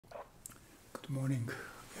morning,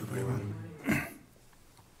 everyone.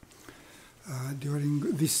 During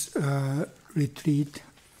this retreat,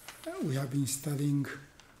 we have been studying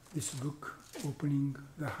this book, Opening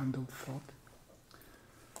the Hand of Thought.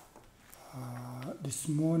 This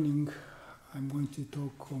morning, I'm going to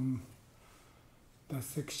talk on the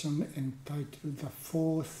section entitled The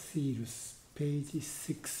Four Seals, page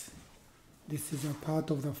 6. This is a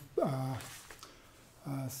part of the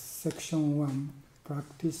section 1,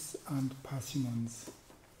 Practice and Parsimons.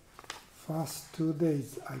 First 2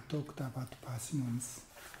 days I talked about parsimons,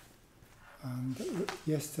 and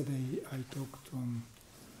yesterday I talked on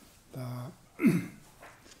the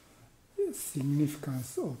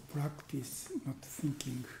significance of practice, not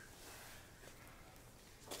thinking.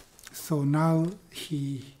 So now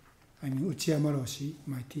Okumura Roshi,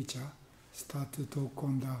 my teacher, started to talk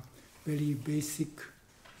on the very basic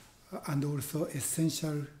and also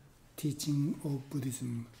essential teaching of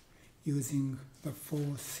Buddhism using the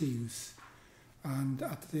four seals. And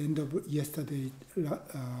at the end of yesterday's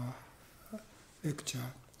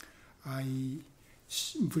lecture, I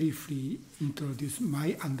briefly introduced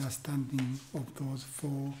my understanding of those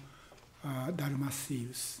four Dharma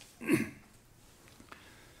seals.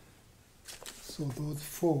 So those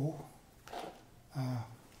four,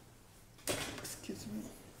 excuse me.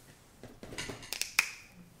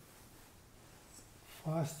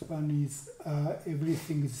 First one is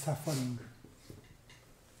everything is suffering.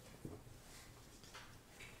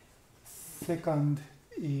 Second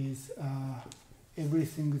is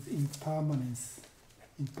everything is impermanent.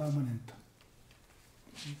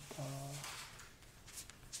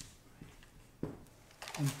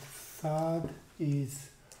 And third is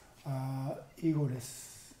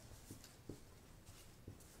egoless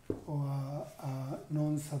or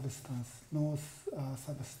non-substance, no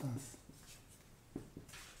substance,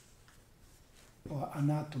 or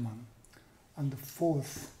anatman. And the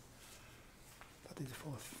fourth, that is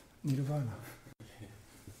fourth, nirvana.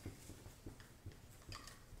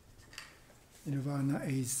 Nirvana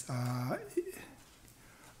is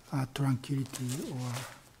tranquility, or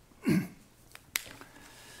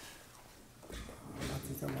what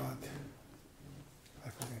is the word? I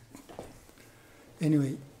forget.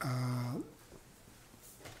 Anyway,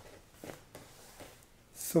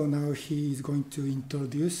 so now he is going to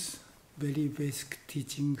introduce very basic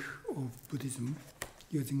teaching of Buddhism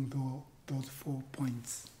using those 4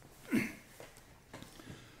 points.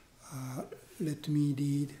 Let me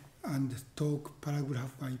read and talk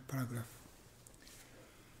paragraph by paragraph.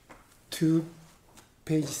 To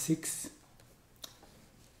page 6.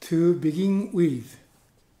 To begin with,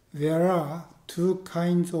 there are two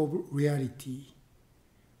kinds of reality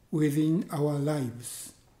within our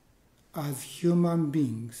lives as human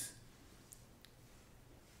beings.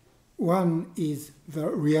 One is the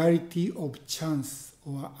reality of chance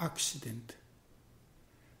or accident.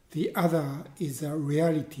 The other is a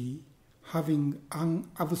reality having an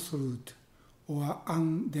absolute or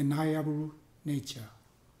undeniable nature.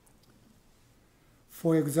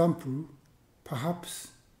 For example, perhaps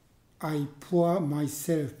I pour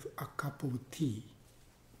myself a cup of tea.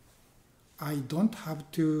 I don't have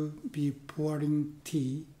to be pouring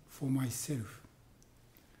tea for myself.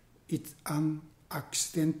 It's an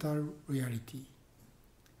accidental reality.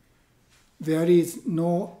 There is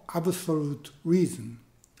no absolute reason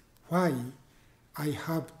why I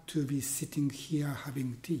have to be sitting here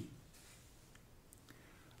having tea.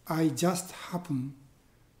 I just happen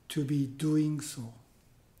to be doing so.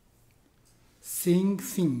 Seeing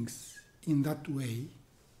things in that way,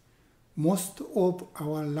 most of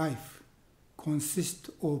our life consists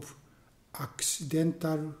of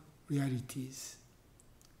accidental realities.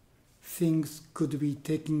 Things could be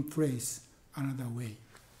taking place another way.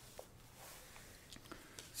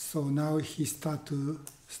 So now he started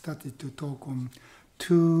to talk on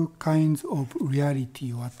two kinds of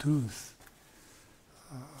reality or truth.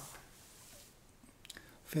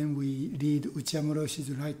 When we read Okumura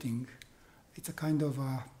Roshi's writing, it's a kind of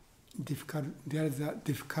a there is a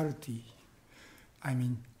difficulty. I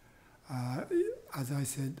mean, as I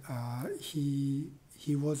said, he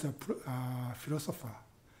was a philosopher.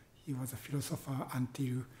 He was a philosopher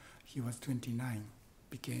until he was 29,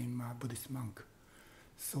 became a Buddhist monk.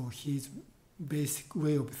 So his basic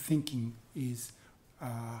way of thinking is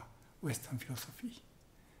Western philosophy.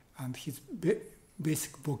 And his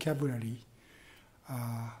basic vocabulary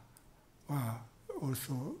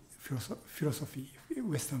also philosophy,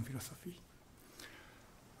 Western philosophy.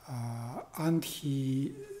 And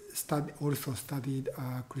he also studied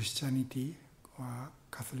Christianity,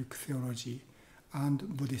 Catholic theology,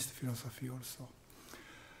 and Buddhist philosophy also.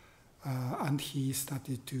 And he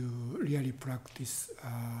started to really practice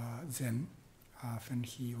Zen when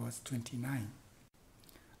he was 29.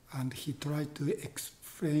 And he tried to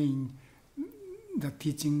explain the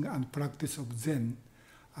teaching and practice of Zen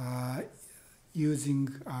using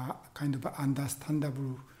kind of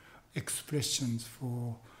understandable expressions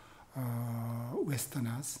for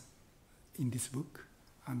Westerners in this book,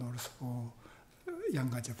 and also for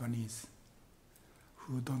younger Japanese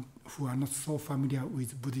who are not so familiar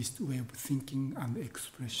with Buddhist way of thinking and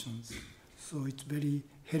expressions. So it's very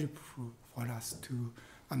helpful for us to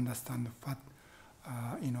understand what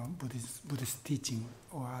Buddhist teaching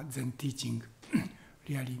or Zen teaching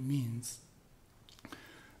really means.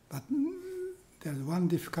 But there's one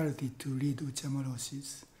difficulty to read Uchiyama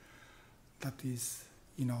Roshi's, that is,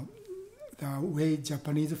 the way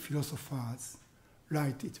Japanese philosophers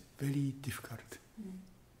write is very difficult.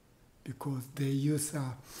 Because they use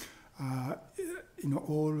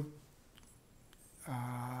all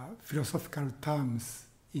philosophical terms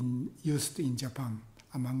used in Japan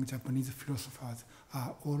among Japanese philosophers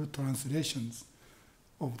are all translations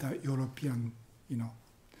of the European,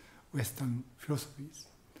 Western philosophies.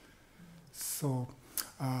 So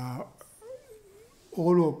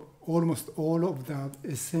almost all of the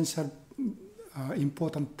essential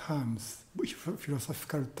important terms,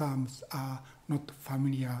 philosophical terms, are not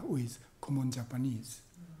familiar with common Japanese.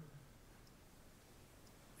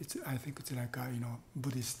 I think it's like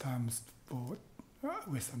Buddhist terms for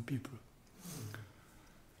Western people.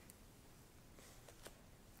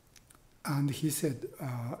 And he said,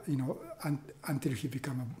 until he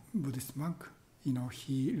became a Buddhist monk,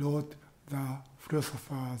 he wrote the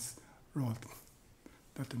philosophers wrote.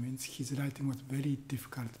 That means his writing was very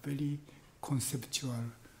difficult, very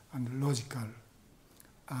conceptual and logical.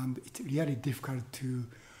 And it's really difficult to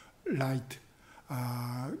write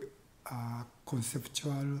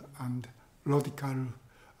conceptual and logical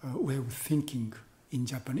way of thinking in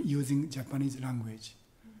Japan using Japanese language.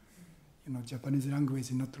 Japanese language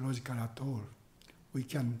is not logical at all. We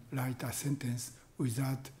can write a sentence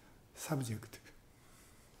without subject.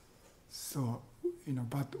 So,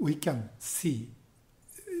 but we can see,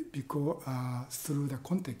 because through the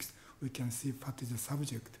context, we can see what is the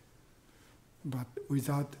subject. But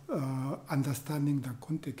without understanding the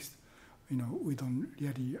context, we don't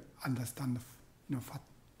really understand,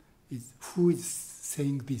 who is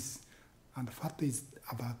saying this and what is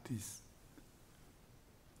about this.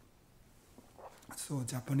 So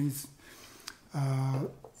Japanese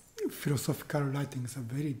philosophical writings are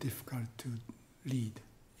very difficult to read.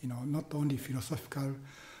 Not only philosophical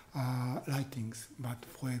writings, but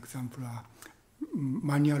for example,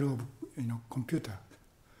 manual of computer.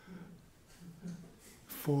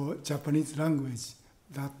 For Japanese language,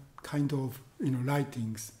 that kind of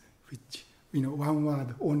writings, which one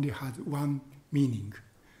word only has one meaning,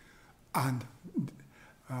 and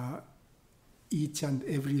each and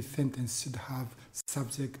every sentence should have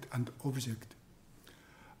subject and object.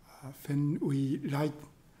 When we write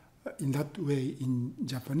in that way in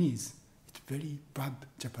Japanese, it's very bad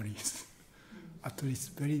Japanese. At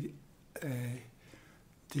least very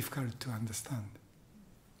difficult to understand.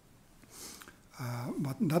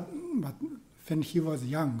 But when he was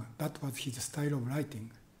young, that was his style of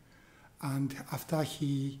writing. And after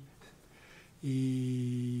he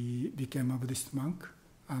became a Buddhist monk,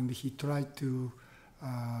 and he tried to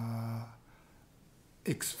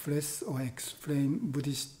express or explain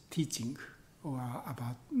Buddhist teaching or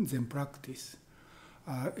about Zen practice,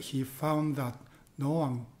 he found that no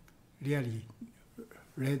one really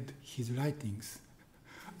read his writings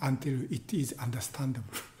until it is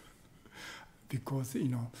understandable. Because,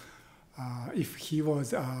 if he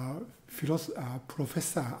was a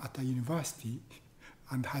professor at a university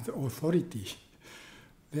and had authority,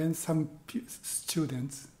 then some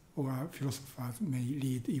students or philosophers may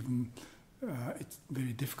read even, it's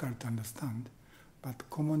very difficult to understand. But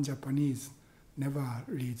common Japanese never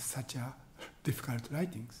read such a difficult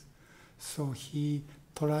writings. So he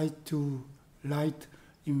tried to write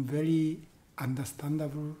in very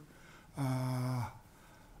understandable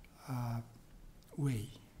way.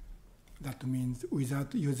 That means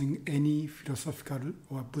without using any philosophical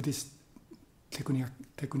or Buddhist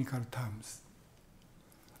technical terms.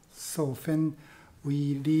 So when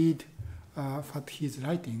we read what he's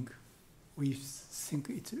writing, we think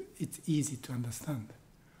it's easy to understand,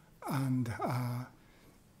 and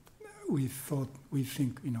we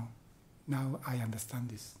think, now I understand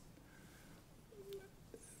this.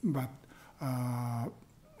 But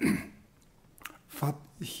what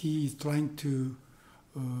he is trying to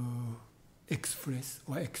express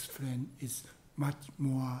or explain is much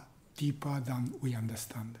more deeper than we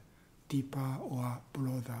understand. deeper or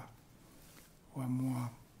broader or more,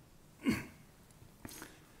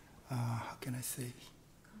 how can I say,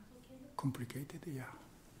 complicated, yeah.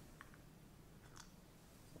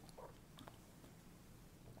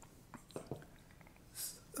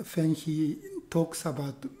 When he talks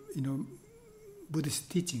about,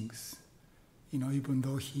 Buddhist teachings, even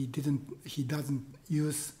though he doesn't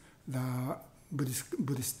use the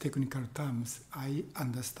Buddhist technical terms, I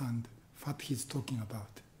understand what he's talking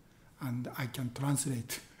about, and I can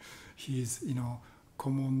translate his,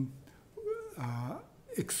 common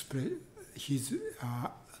his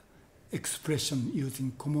expression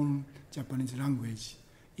using common Japanese language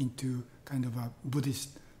into kind of a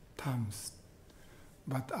Buddhist terms.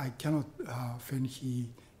 But I cannot, when he,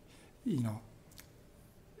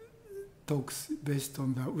 talks based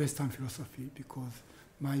on the Western philosophy, because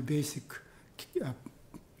my basic,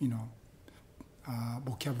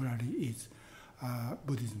 vocabulary is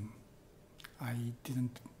Buddhism. I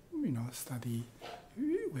didn't, study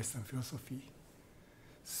Western philosophy.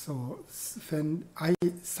 So when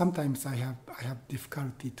sometimes I have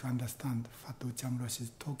difficulty to understand what Okumura Roshi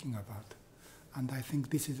is talking about, and I think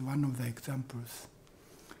this is one of the examples.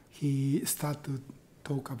 He started to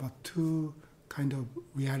talk about two kind of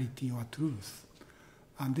reality or truth,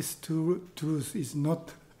 and this two truth is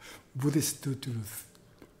not Buddhist two truth.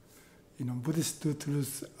 Buddhist two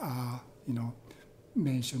truths are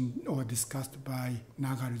mentioned or discussed by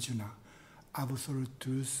Nagarjuna, absolute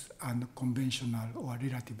truth and conventional or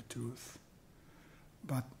relative truth.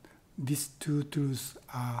 But these two truths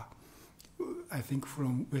are, I think,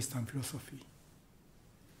 from Western philosophy.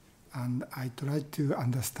 And I tried to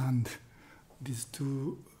understand these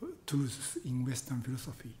two truths in Western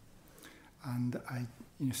philosophy. And I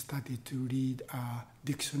started to read a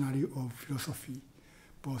dictionary of philosophy,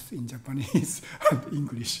 both in Japanese and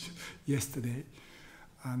English, yesterday.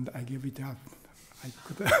 And I gave it up. I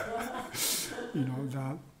could,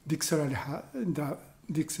 the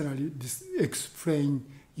dictionary explained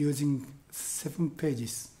using 7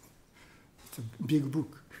 pages. It's a big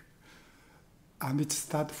book. And it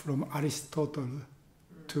starts from Aristotle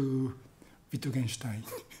to Wittgenstein.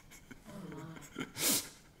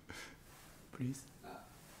 Please.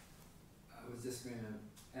 I was just going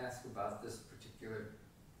to ask about this particular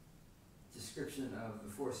description of the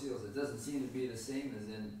four seals. It doesn't seem to be the same as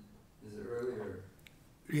in the earlier.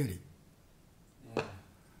 Really? Yeah.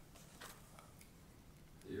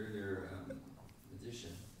 The earlier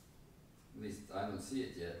edition. At least I don't see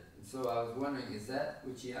it yet. And so I was wondering, is that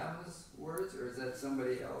Uchiyama's words, or is that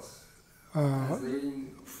somebody else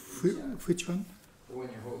translating? Which one? The one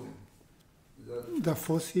you're holding. The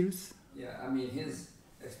four seals? Yeah, I mean his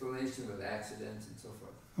explanation of accidents and so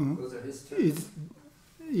forth. Mm-hmm. Those are his terms.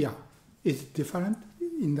 Is it different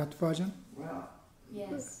in that version? Well,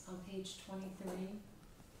 yes, on page 23,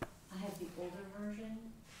 I have the older version,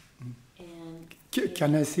 and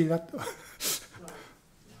can I see that?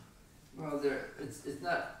 well, it's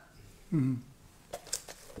not. Mm-hmm.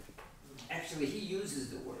 Actually, he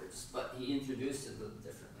uses the words, but he introduced it a little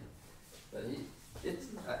differently. But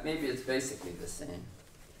maybe it's basically the same.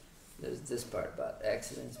 There's this part about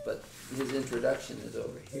accidents, but his introduction is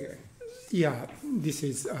over here. Yeah, this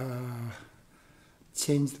is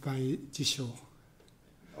changed by Jisho.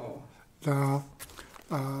 Oh.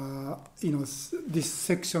 This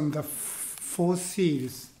section, the four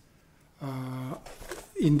seals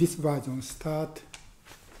in this version start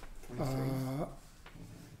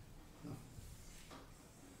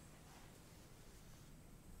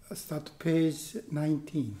page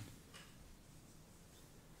 19.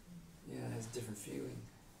 Yeah, it has a different feeling.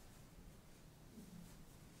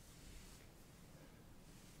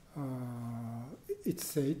 It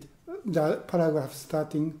said, the paragraph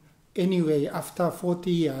starting, anyway, after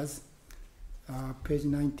 40 years, page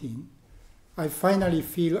 19, I finally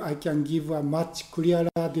feel I can give a much clearer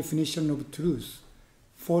definition of truth.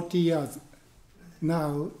 40 years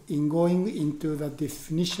now, in going into the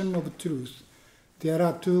definition of truth, there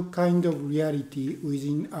are two kinds of reality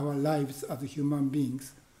within our lives as human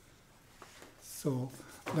beings. So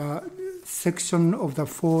the section of the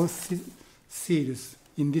four seals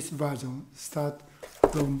in this version start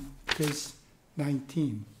from page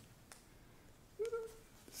 19.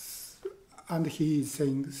 And he is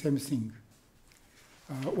saying the same thing.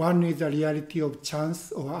 One is a reality of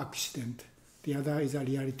chance or accident. The other is a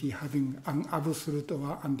reality having an absolute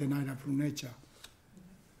or undeniable nature.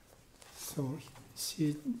 So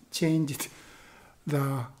she changed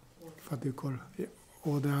the,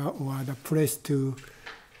 order or the place to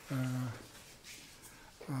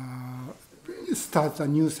start a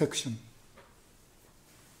new section.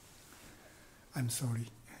 I'm sorry.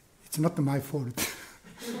 It's not my fault.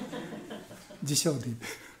 辞書 did.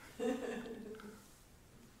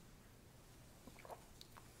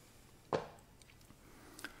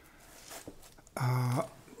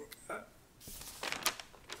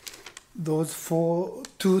 Those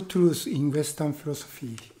two truths in Western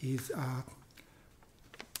philosophy is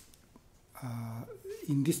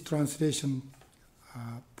in this translation.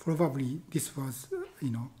 Probably this was,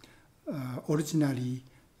 originally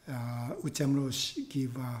Okumura Roshi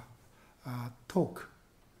gave a talk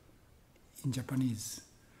in Japanese,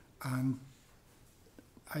 and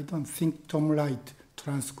I don't think Tom Wright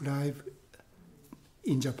transcribed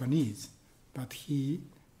in Japanese, but he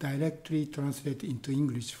directly translated into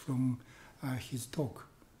English from his talk,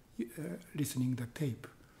 listening the tape.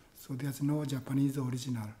 So there's no Japanese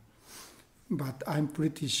original. But I'm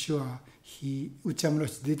pretty sure Okumura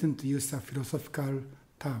Roshi didn't use the philosophical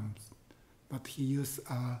terms, but he used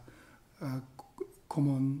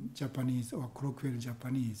common Japanese or colloquial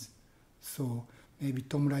Japanese. So maybe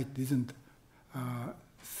Tom Wright didn't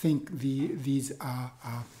think these are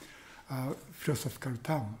philosophical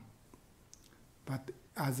terms. But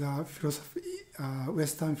as a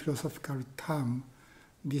Western philosophical term,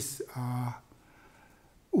 this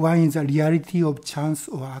one is a reality of chance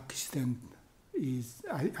or accident is,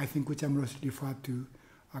 I think Okumura Roshi referred to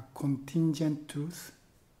a contingent truth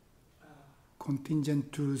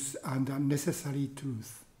and a necessary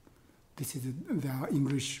truth. This is the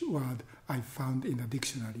English word I found in the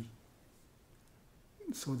dictionary.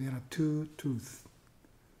 So there are two truths.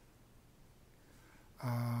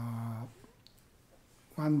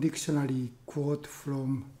 One dictionary quote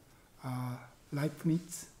from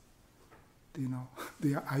Leibniz. Do you know?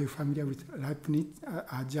 Are you familiar with Leibniz,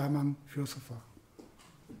 a German philosopher?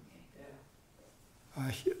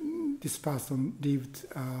 This person lived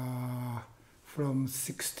from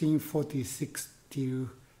 1646 till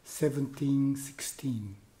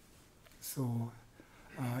 1716. So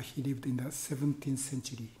he lived in the 17th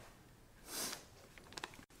century.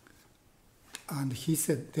 And he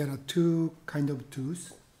said there are two kinds of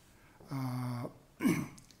truths, a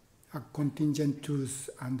contingent truth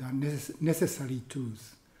and a necessary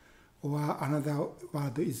truth. Or another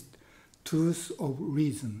word is truth of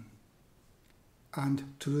reason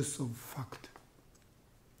and truth of fact.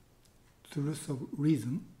 Truth of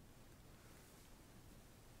reason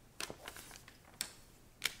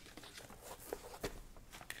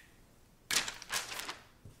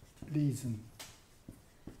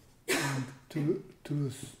and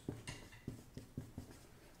truth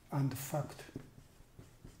and fact.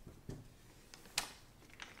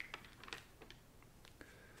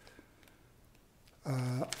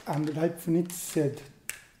 And Leibniz said,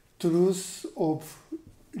 truth of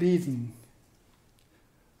reason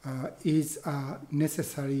is a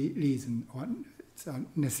necessary reason, or it's a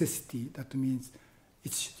necessity. That means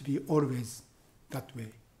it should be always that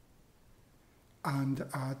way. And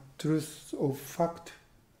truth of fact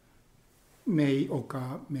may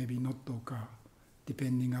occur, maybe not occur,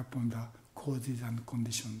 depending upon the causes and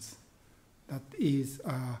conditions. That is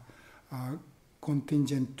a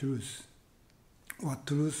contingent truth, or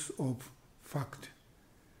truth of fact.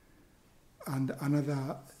 And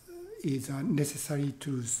another is a necessary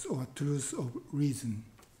truth, or truth of reason.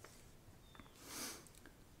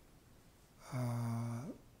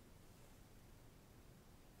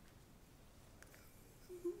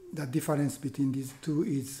 The difference between these two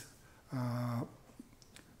is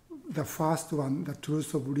the first one, the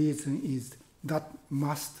truth of reason, is that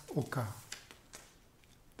must occur.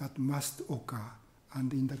 That must occur.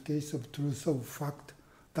 And in the case of truth of fact,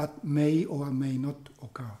 that may or may not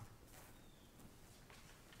occur.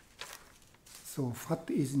 So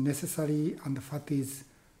fact is necessary and fact is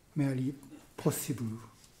merely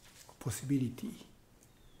possibility.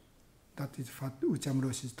 That is what Okumura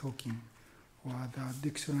Roshi is talking. Or the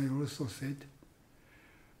dictionary also said,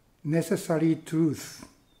 necessary truths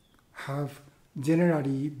have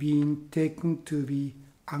generally been taken to be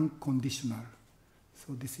unconditional.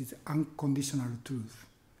 So this is unconditional truth.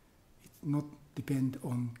 It's not depend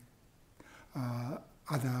on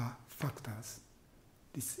other factors.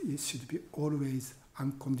 It should be always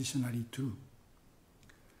unconditionally true.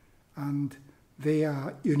 And they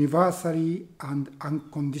are universally and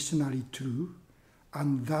unconditionally true,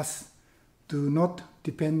 and thus do not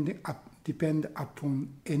depend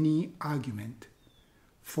upon any argument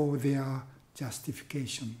for their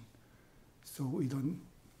justification. So we don't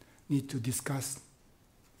need to discuss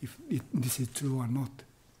if this is true or not.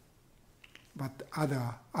 But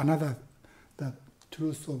the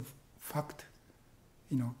truth of fact,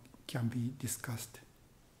 can be discussed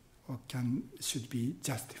or should be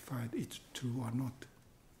justified, it's true or not.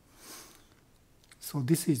 So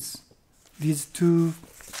these two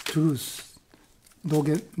truths, not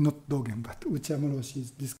Dogen, but Uchiyama Roshi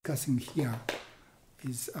is discussing here,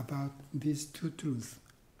 is about these two truths,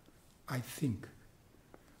 I think.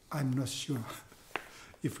 I'm not sure.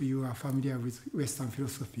 If you are familiar with Western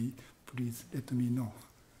philosophy, please let me know.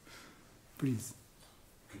 Please.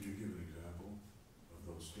 Could you give an example of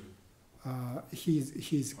those two?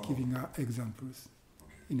 He's giving examples.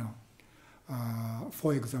 Okay.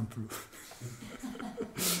 For example,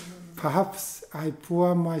 perhaps I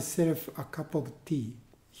pour myself a cup of tea.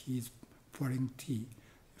 He's pouring tea.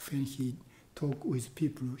 When he talk with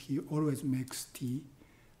people, he always makes tea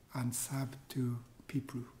and serve to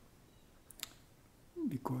people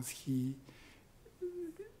because he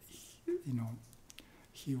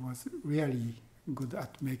was really good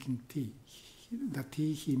at making tea. The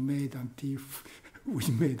tea he made and tea we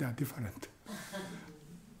made are different.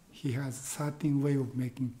 He has a certain way of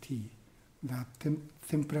making tea. The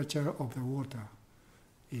temperature of the water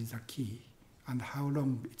is the key, and how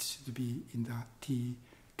long it should be in the tea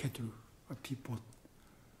kettle or teapot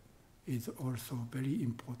is also very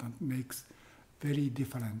important, makes very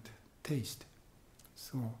different taste.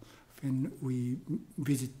 So when we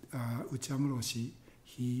visit Uchiyama Roshi,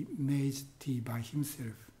 he made tea by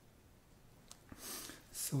himself.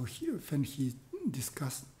 So when he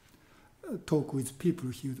discussed, talk with people,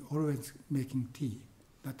 he was always making tea.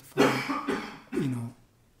 That's why,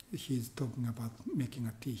 he's talking about making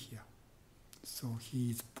a tea here. So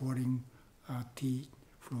he is pouring tea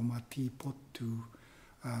from a teapot to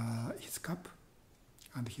his cup,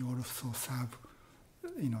 and he also serve,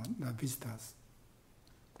 the visitors.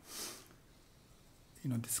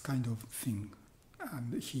 This kind of thing,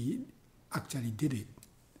 and he actually did it,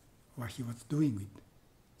 or he was doing it.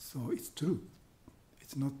 So it's true.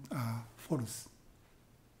 It's not false.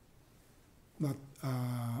 But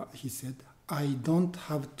he said, I don't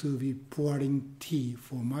have to be pouring tea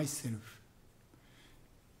for myself.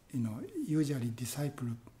 Usually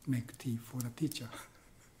disciples make tea for the teacher.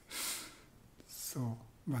 So,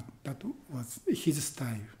 but that was his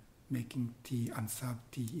style, making tea and serve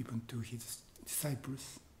tea even to his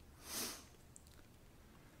disciples.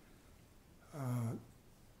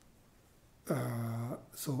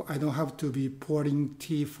 So I don't have to be pouring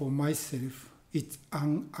tea for myself. It's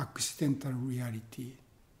an accidental reality.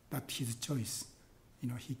 That's his choice.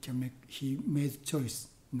 He made choice.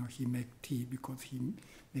 He make tea because he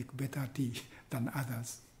make better tea than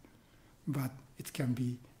others. But it can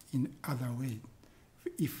be in other way.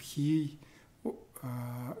 If he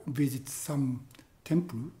visits some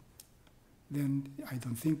temple, then I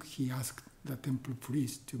don't think he asked the temple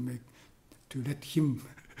priest to let him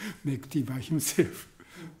make tea by himself,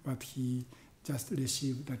 but he just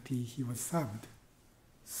received the tea he was served.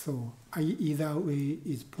 So either way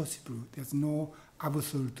is possible. There's no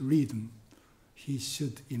absolute reason he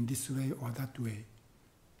should in this way or that way,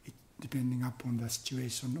 depending upon the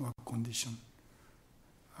situation or condition.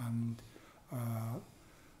 And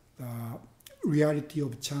the reality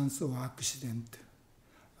of chance or accident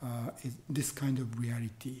is this kind of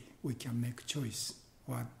reality. We can make choice,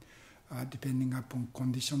 or depending upon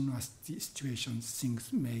condition or situations,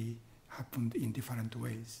 things may happen in different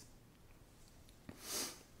ways.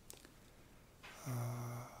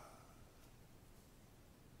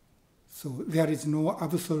 So there is no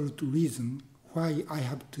absolute reason why I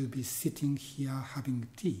have to be sitting here having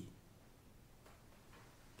tea.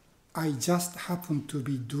 I just happen to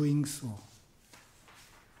be doing so.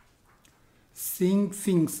 Seeing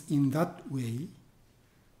things in that way,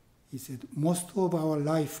 he said, most of our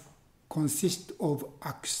life consists of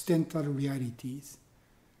accidental realities.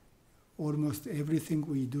 Almost everything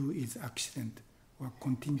we do is accident or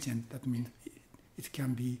contingent. That means it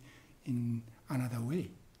can be in another way.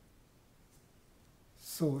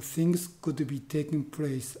 So things could be taking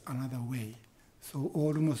place another way. So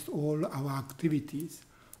almost all our activities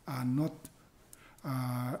are not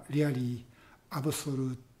really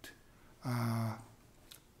absolute,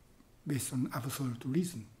 based on absolute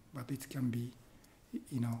reason, but it can be,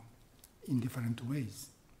 in different ways.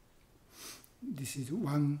 This is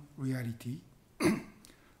one reality.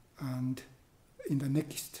 And in the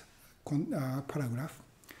next paragraph,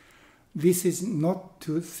 this is not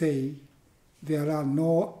to say there are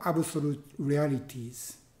no absolute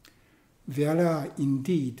realities. There are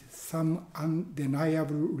indeed some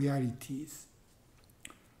undeniable realities.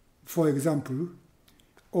 For example,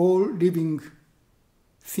 all living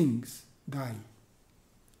things die.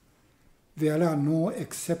 There are no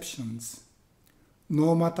exceptions.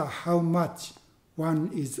 No matter how much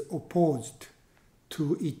one is opposed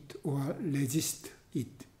to it or resist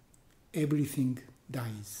it, everything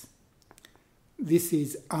dies. this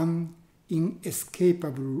is an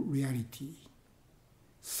inescapable reality.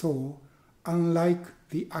 So, unlike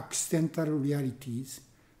the accidental realities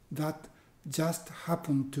that just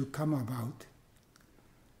happen to come about,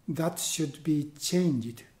 that should be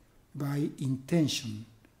changed by intention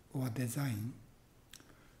or design,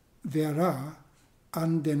 there are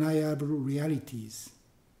undeniable realities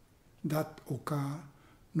that occur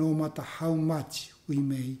no matter how much we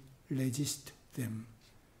may resist them.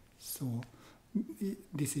 So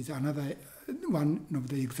this is another one of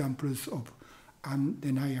the examples of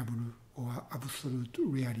undeniable or absolute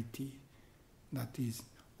reality, that is,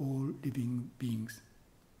 all living beings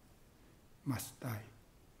must die.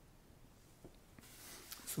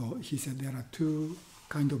 So he said there are two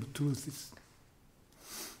kinds of truths.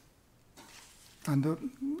 And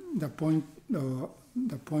the point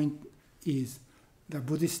is the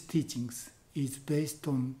Buddhist teachings is based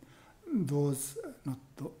on those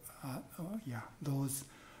those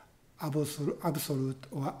absolute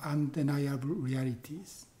or undeniable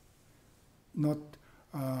realities, not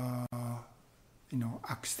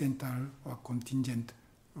accidental or contingent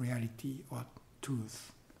reality or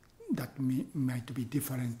truth that might be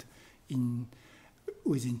different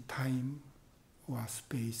within time or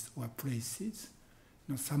space or places.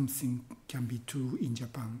 Something can be true in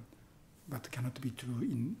Japan, but cannot be true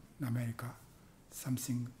in America.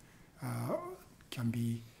 Something can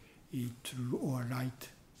be true or right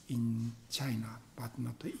in China, but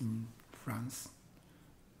not in France.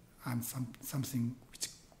 And something which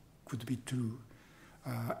could be true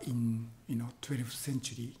in 12th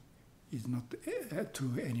century is not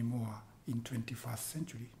true anymore in 21st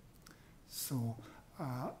century. So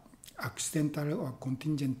accidental or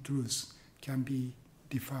contingent truths can be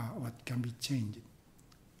differ or can be changed,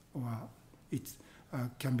 or it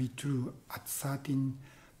can be true at certain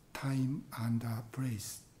time and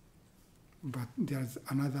place. But there's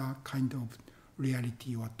another kind of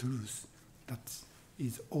reality or truth that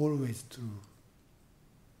is always true.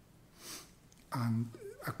 And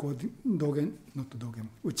according Okumura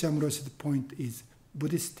Roshi's point is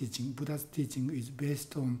Buddha's teaching is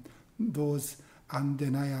based on those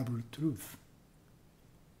undeniable truths.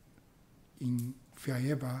 In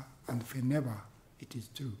wherever and whenever it is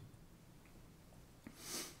true.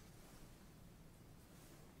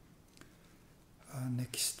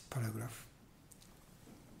 Next paragraph.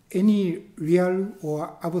 Any real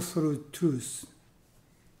or absolute truth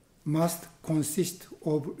must consist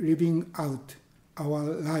of living out our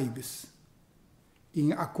lives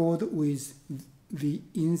in accord with the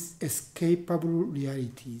inescapable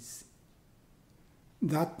realities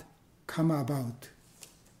that come about,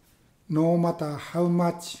 no matter how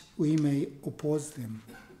much we may oppose them.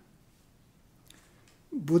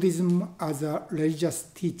 Buddhism as a religious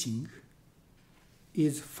teaching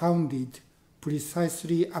is founded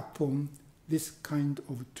precisely upon this kind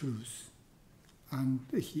of truth. And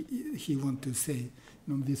he wants to say,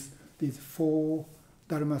 these four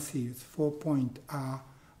Dharma seals, 4 points, are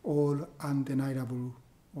all undeniable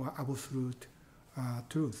or absolute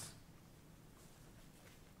truth.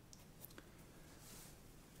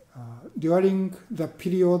 During the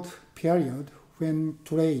period when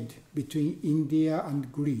trade between India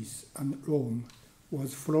and Greece and Rome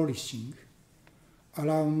was flourishing,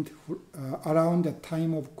 around the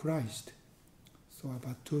time of Christ, so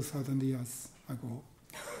about 2,000 years ago,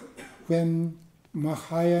 when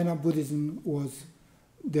Mahayana Buddhism was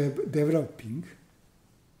developing,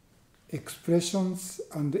 expressions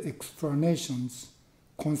and explanations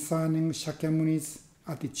concerning Shakyamuni's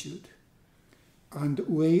attitude and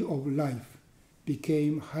way of life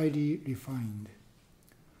became highly refined.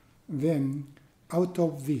 Then, out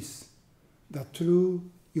of this, the true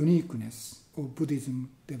uniqueness of Buddhism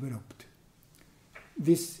developed.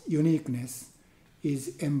 This uniqueness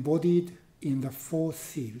is embodied in the 4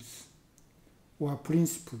 seals, or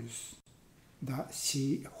principles, the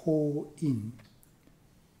Shi-Ho-In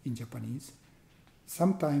in Japanese.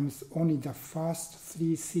 Sometimes only the first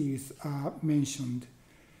 3 seals are mentioned,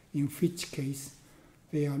 in which case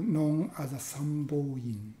they are known as a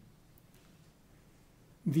Sambo-In.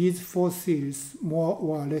 These 4 seals more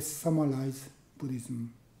or less summarize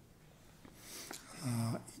Buddhism.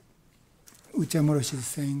 Okumura Roshi is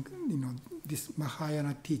saying, this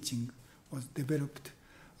Mahayana teaching was developed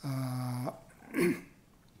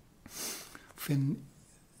when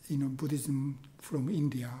Buddhism from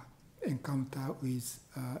India encounter with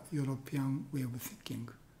European way of thinking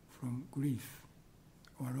from Greece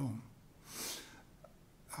or Rome.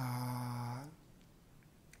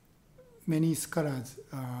 Many scholars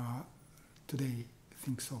today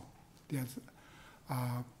think so. There's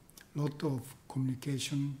lot of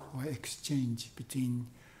communication or exchange between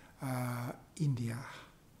India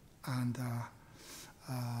and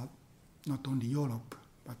not only Europe,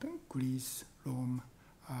 but Greece, Rome,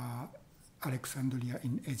 Alexandria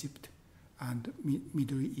in Egypt, and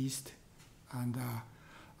Middle East, and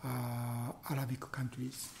Arabic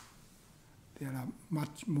countries. There are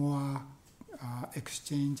much more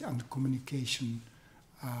exchange and communication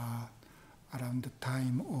around the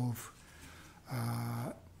time of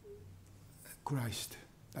Christ.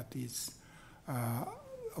 That is,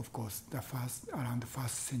 of course, around the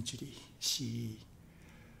first century CE.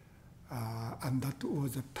 And that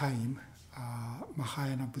was the time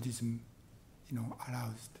Mahayana Buddhism,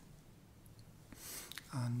 aroused.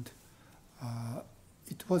 And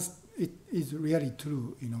it is really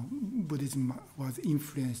true, Buddhism was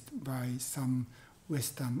influenced by some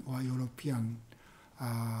Western or European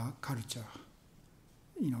culture.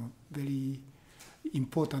 Very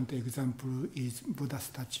important example is Buddha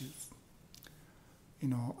statues.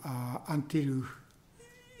 Until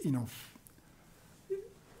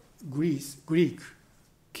Greek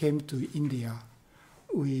came to India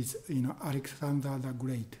with Alexander the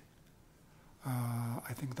Great.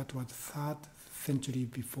 I think that was 3rd century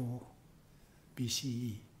before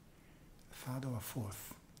BCE, 3rd or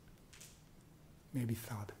 4th, maybe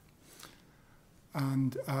 3rd.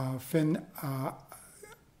 And when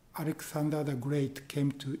Alexander the Great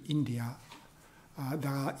came to India,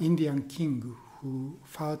 the Indian king who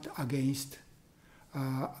fought against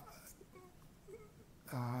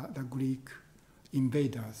the Greek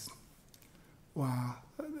invaders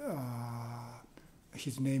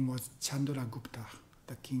his name was Chandragupta,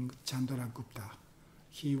 the king Chandragupta.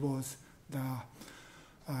 He was the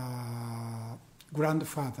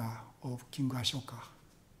grandfather of King Ashoka.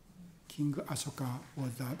 King Ashoka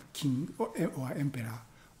was the king or emperor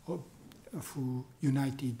who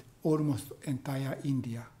united almost entire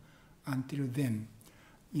India. Until then,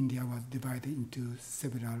 India was divided into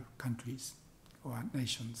several countries or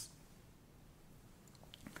nations.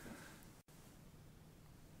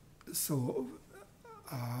 So,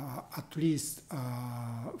 at least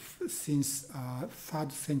since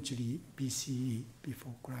 3rd century BCE,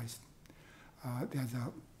 before Christ, there's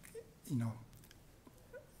a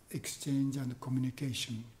exchange and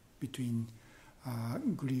communication between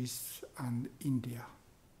Greece and India.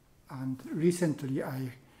 And recently,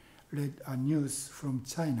 I read a news from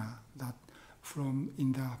China that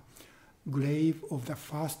in the grave of the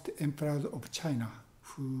first emperor of China,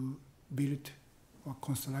 who built or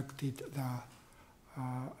constructed the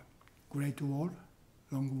Great Wall,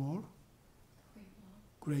 Long Wall,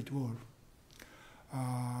 Great Wall.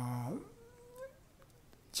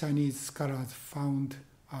 Chinese scholars found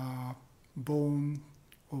bone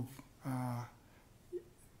of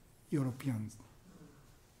Europeans.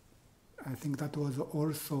 I think that was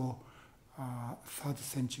also 3rd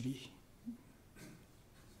century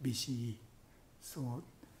BCE. So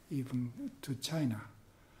even to China,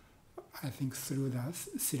 I think through the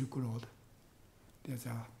Silk Road, there's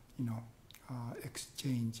a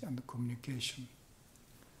exchange and communication.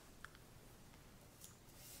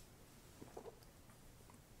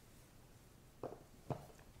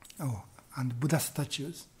 Oh, and Buddha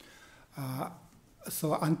statues.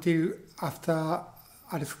 So until after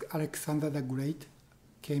Alexander the Great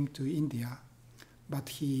came to India, but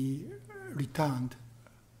he returned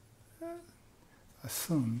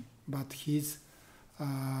soon. But his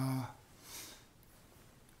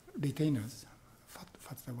retainers,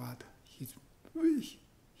 what's the word?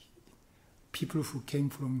 People who came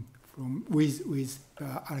from with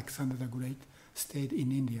Alexander the Great stayed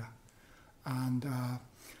in India and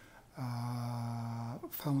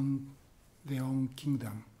found their own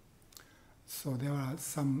kingdom. So there are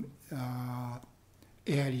some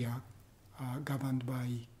area governed by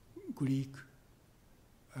Greek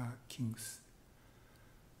kings.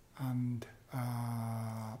 And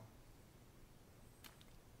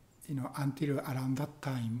until around that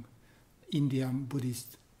time, Indian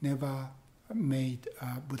Buddhists never made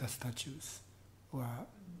Buddha statues or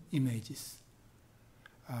images.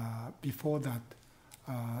 Before that,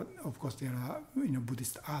 of course, there are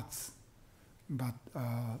Buddhist arts, but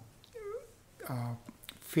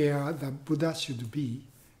where the Buddha should be,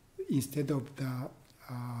 instead of the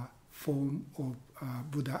form of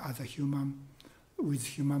Buddha as a human with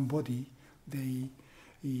human body, they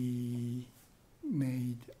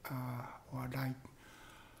made or write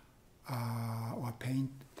or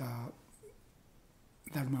paint the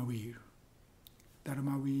Dharma wheel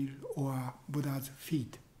or Buddha's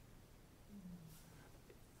feet.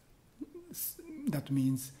 That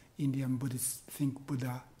means Indian Buddhists think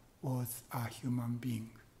Buddha was a human being,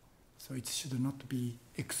 So it should not be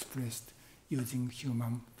expressed using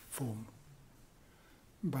human form.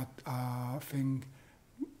 But when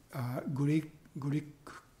Greek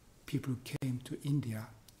people came to India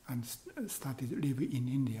and started living in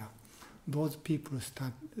India, those people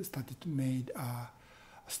started to make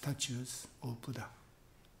statues of Buddha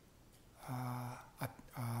at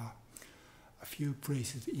a few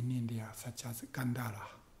places in India, such as Gandhara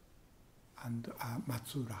and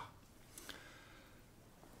Matsura.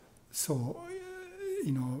 So,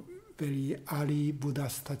 very early Buddha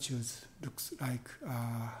statues looks like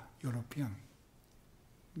European.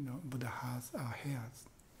 Buddha has hairs.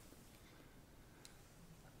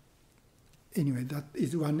 Anyway, that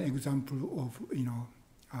is one example of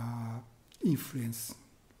influence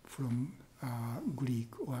from Greek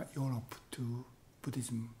or Europe to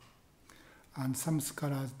Buddhism. And some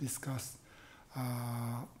scholars discuss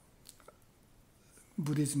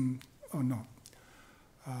Buddhism or not.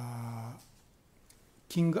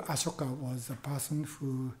 King Ashoka was a person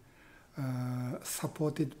who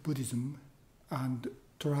supported Buddhism and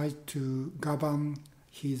tried to govern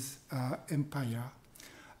his empire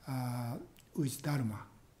with Dharma.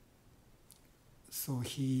 So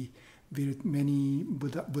he built many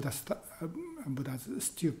Buddha's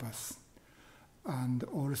stupas, and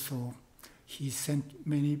also he sent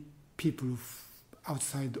many people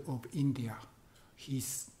outside of India. He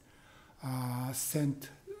sent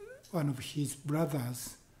one of his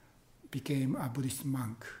brothers became a Buddhist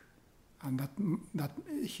monk, and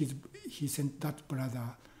he sent that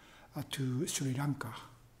brother to Sri Lanka.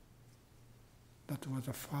 That was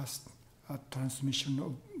the first transmission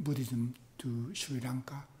of Buddhism to Sri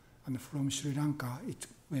Lanka, and from Sri Lanka it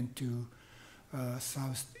went to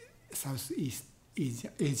Southeast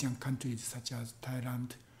Asian countries such as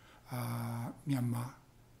Thailand, Myanmar,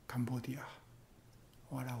 Cambodia,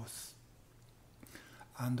 or Laos.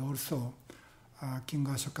 And also, King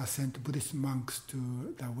Ashoka sent Buddhist monks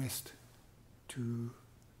to the west, to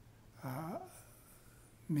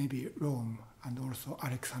maybe Rome and also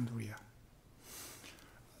Alexandria.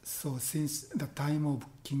 So since the time of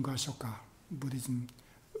King Ashoka, Buddhism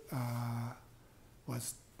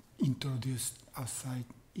was introduced outside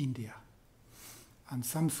India. And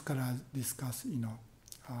some scholars discuss,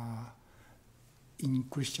 in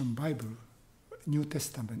Christian Bible, New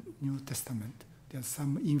Testament, there's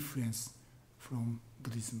some influence from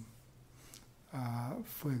Buddhism.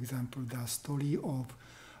 For example, the story of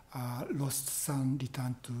lost son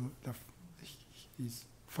returned to his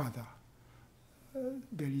father.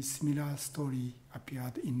 Very similar story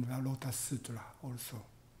appeared in the Lotus Sutra also.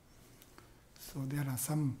 So there are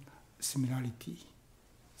some similarity.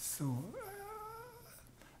 So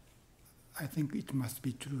I think it must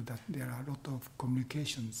be true that there are a lot of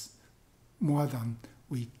communications, more than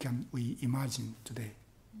we imagine today.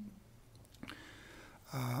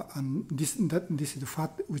 And this is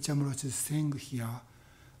what Okumura Roshi is saying here,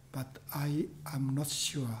 but I am not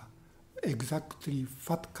sure exactly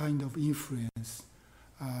what kind of influence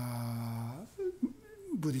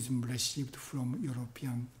Buddhism received from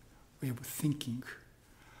European way of thinking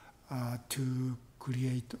to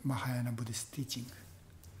create Mahayana Buddhist teaching.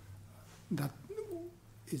 That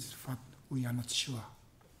is what we are not sure.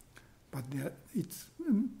 But it's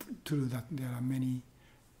true that there are many,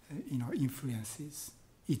 influences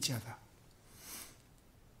each other.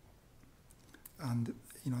 And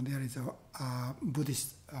there is a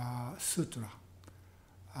Buddhist sutra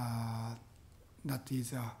that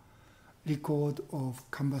is a record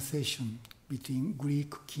of conversation between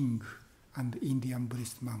Greek king and Indian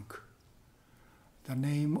Buddhist monk. The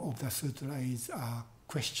name of the sutra is a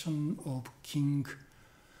question of King.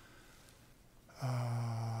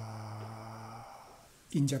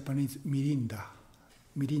 In Japanese, Mirinda.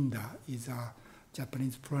 Mirinda is a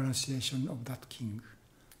Japanese pronunciation of that king,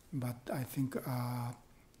 but I think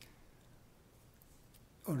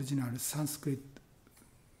original Sanskrit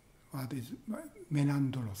word is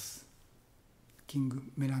Menandros.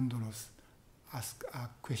 King Menandros asked a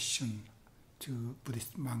question to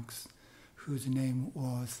Buddhist monks whose name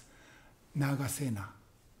was Nagasena,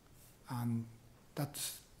 and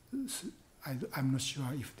that's, I'm not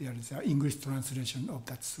sure if there is an English translation of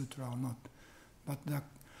that sutra or not, but the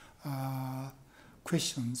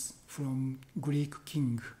questions from Greek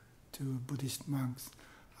king to Buddhist monks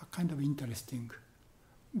are kind of interesting.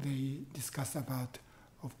 They discuss about,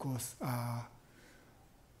 of course,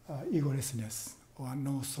 egolessness or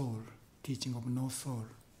no soul, teaching of no soul.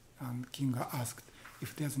 And king asked,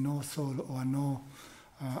 if there's no soul or no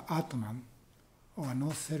Atman or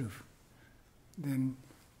no self, then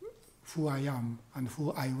who I am and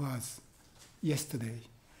who I was yesterday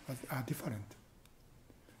are different.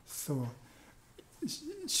 So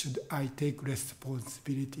should I take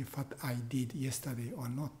responsibility for what I did yesterday or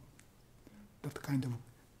not? That kind of,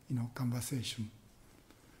 conversation.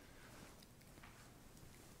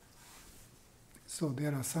 So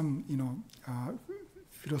there are some,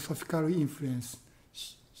 philosophical influence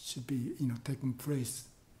should be, taking place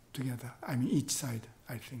together. I mean, each side,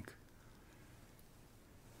 I think.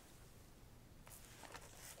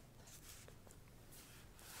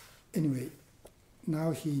 Anyway,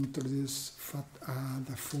 now he introduced what are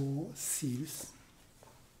the 4 seals,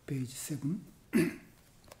 page 7.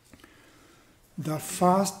 The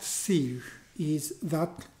first seal is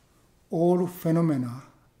that all phenomena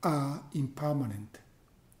are impermanent,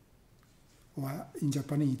 or in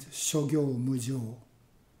Japanese, shogyo mujō.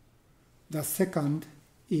 The second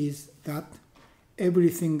is that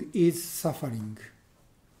everything is suffering,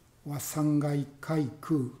 or sangai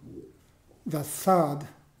kaiku. The third,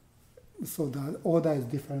 so the order is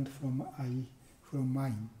different from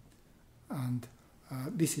mine, and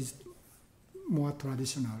this is more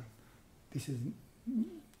traditional. This is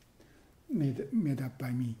made up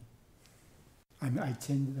by me. I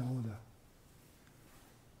changed the order.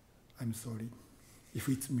 I'm sorry if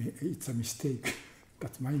it's a mistake.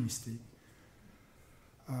 That's my mistake.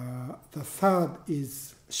 The third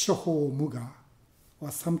is shoho muga,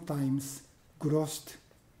 or sometimes glossed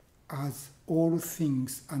as all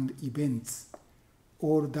things and events,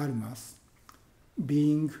 all dharmas,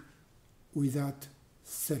 being without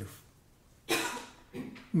self.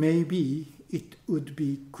 Maybe it would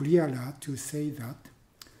be clearer to say that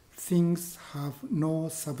things have no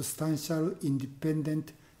substantial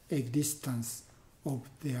independent existence of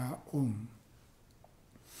their own.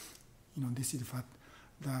 This is what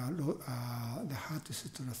the Heart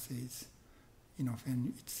Sutra says.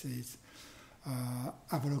 When it says,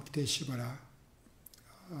 Avalokiteshvara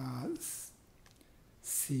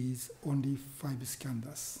sees only 5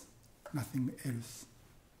 skandhas, nothing else.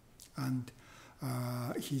 And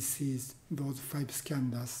he sees those 5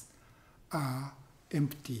 skandhas are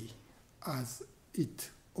empty as its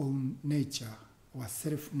own nature or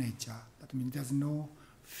self-nature. That means there's no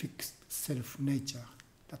fixed self-nature.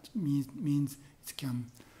 That means it can,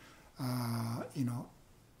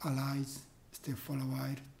 arise, stay for a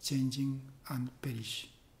while, changing and perish,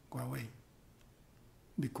 go away.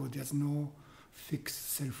 Because there's no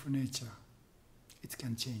fixed self-nature. It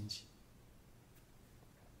can change.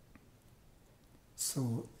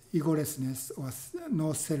 So egolessness or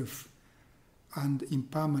no self and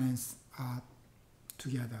impermanence are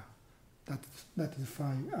together. That is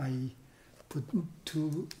why I put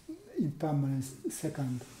 2 impermanence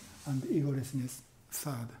second and egolessness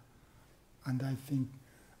third. And I think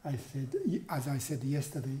as I said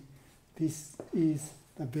yesterday, this is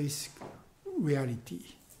the basic reality.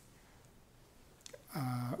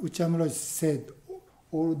 Okumura Roshi said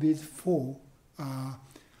all these 4 are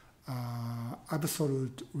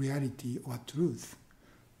absolute reality or truth,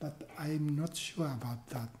 but I'm not sure about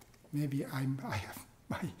that. Maybe I have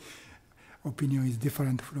my opinion is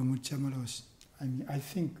different from Okumura Roshi. I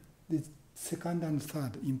think the second and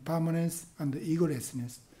third, impermanence and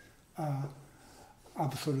egolessness, are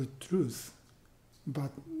absolute truth,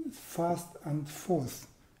 but first and fourth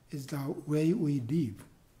is the way we live,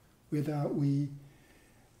 whether we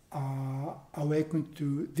are awakened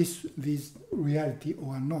to this reality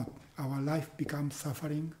or not. Our life becomes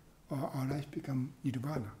suffering or our life becomes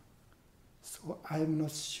nirvana. So I'm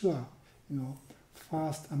not sure,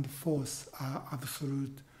 first and fourth are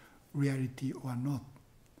absolute reality or not.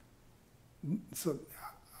 So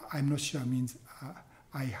I'm not sure means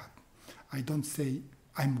I don't say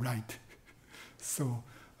I'm right. So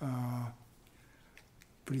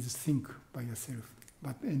please think by yourself.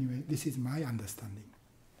 But anyway, this is my understanding.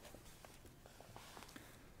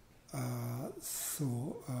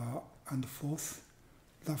 And fourth,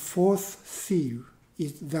 the fourth seal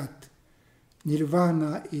is that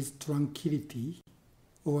nirvana is tranquility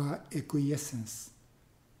or acquiescence,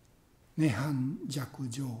 nehan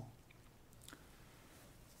jakujo.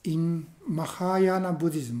 In Mahayana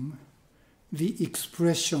Buddhism, the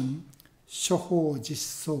expression shoho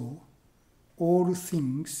jisso, all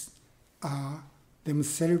things are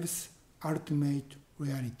themselves ultimate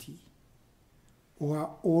reality,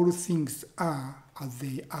 or all things are as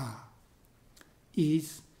they are,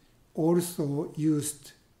 is also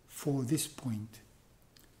used for this point,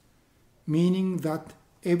 meaning that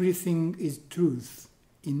everything is truth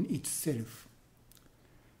in itself.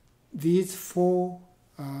 These 4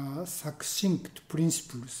 succinct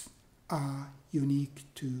principles are unique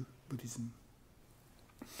to Buddhism.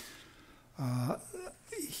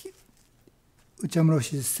 Okumura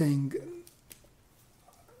Roshi is saying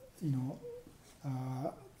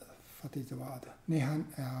what is the word?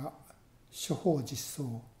 Shoho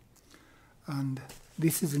Jisso. And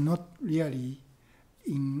this is not really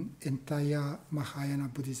in entire Mahayana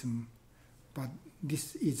Buddhism, but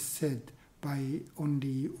this is said by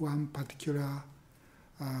only one particular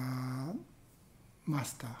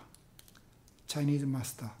master, Chinese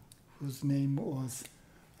master, whose name was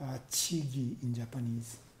Chigi in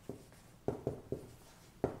Japanese.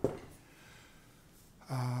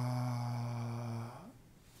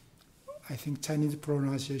 I think Chinese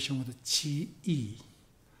pronunciation was Chi-I,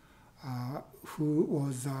 who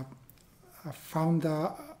was a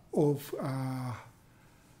founder of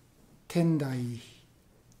Tendai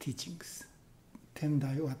teachings,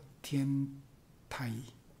 Tendai or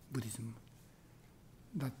Tiantai Buddhism.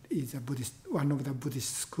 That is one of the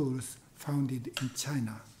Buddhist schools founded in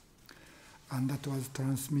China, and that was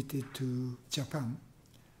transmitted to Japan.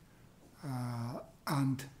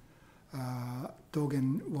 And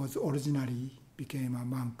Dogen was originally became a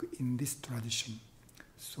monk in this tradition.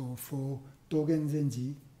 So for Dogen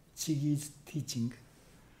Zenji, Chigi's teaching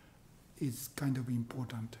is kind of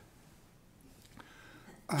important.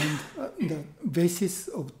 And the basis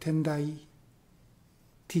of Tendai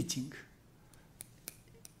teaching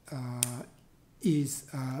is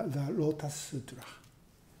the Lotus Sutra.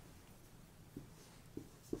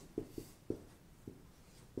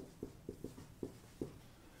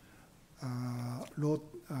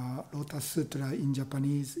 Lotus Sutra in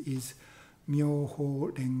Japanese is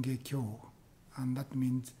Myoho Renge Kyo, and that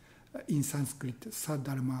means in Sanskrit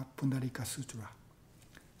Saddharma Pundarika Sutra.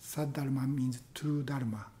 Saddharma means true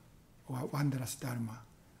Dharma or wondrous Dharma,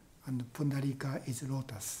 and Pundarika is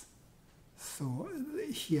lotus. So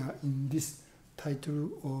here in this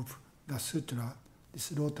title of the sutra,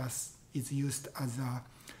 this lotus is used as a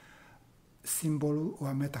symbol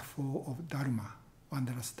or metaphor of Dharma,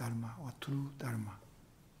 wondrous Dharma or true Dharma.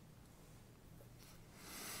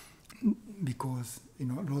 Because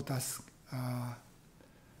lotus,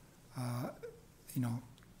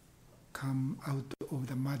 come out of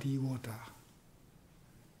the muddy water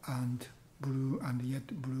and bloom, and yet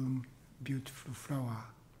bloom beautiful flower,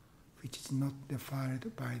 which is not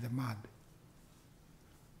defiled by the mud.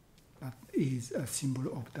 That is a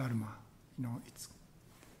symbol of Dharma. It's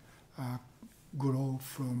grow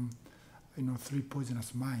from three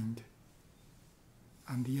poisonous mind,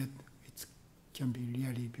 and yet it can be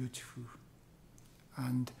really beautiful.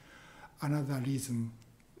 And another reason,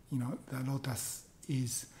 the lotus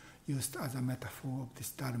is used as a metaphor of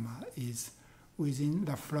this Dharma is within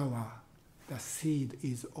the flower, the seed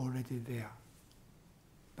is already there.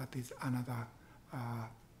 That is another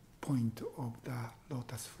point of the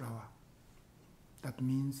lotus flower. That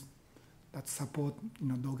means that support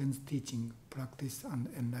Dogen's teaching, practice and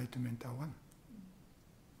enlightenment are one.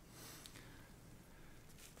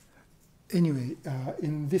 Anyway,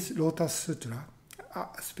 in this Lotus Sutra,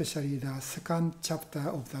 especially the second chapter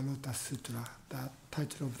of the Lotus Sutra, the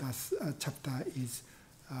title of the chapter is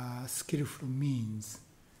Skillful Means,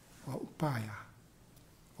 or Upaya,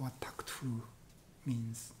 or Tactful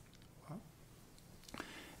Means. It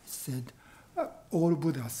said, all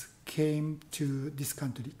Buddhas came to this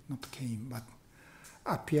country, not came, but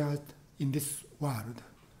appeared in this world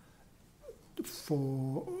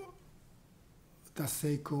for the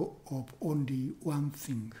sake of only one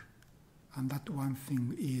thing, and that one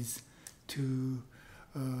thing is to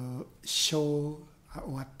show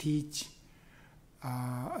or teach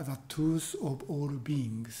the truth of all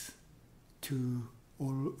beings to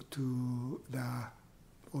the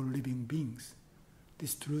all living beings.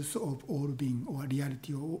 This truth of all beings, or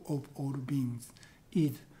reality of all beings,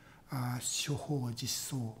 is Shoho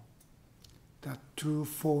Jisso, the true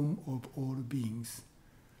form of all beings.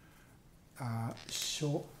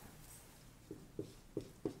 Shoho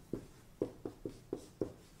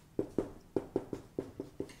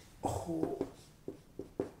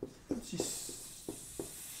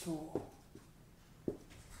Jisso.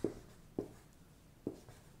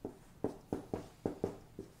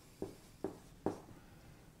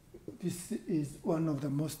 This is one of the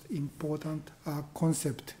most important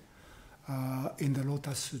concepts in the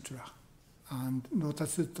Lotus Sutra. And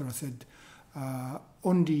Lotus Sutra said,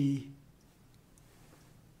 only,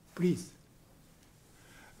 please,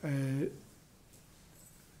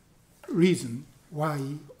 reason why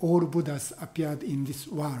all Buddhas appeared in this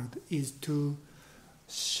world is to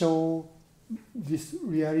show this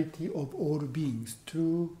reality of all beings,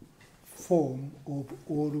 true form of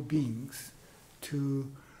all beings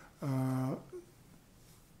to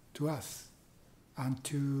us, and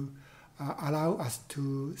to allow us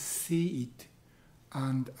to see it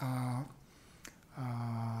and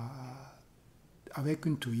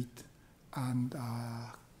awaken to it and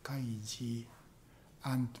kaiji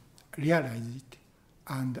and realize it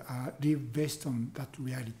and live based on that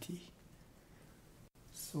reality.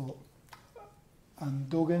 So, and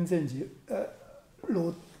Dogen Zenji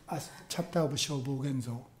wrote a chapter of Shobo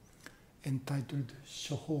Genzo entitled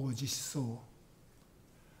Shoho Jisso,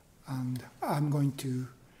 and I'm going to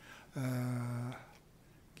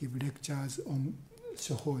give lectures on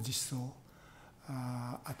Shoho Jisso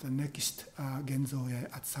at the next Genzo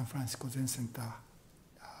at San Francisco Zen Center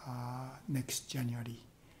next January.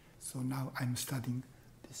 So now I'm studying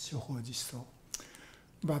this Shoho Jisso.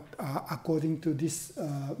 But according to this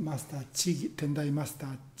Master Chigi, Tendai Master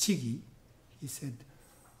Chigi, he said,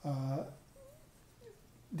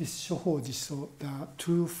 this Shoho Jisso, the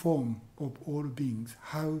true form of all beings,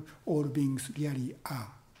 how all beings really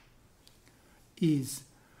are,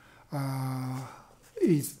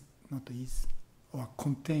 or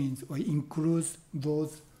contains or includes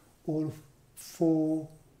those all 4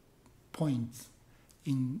 points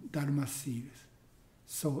in Dharma series.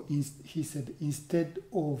 So he said, instead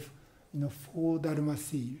of 4 Dharma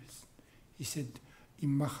series, he said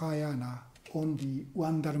in Mahayana only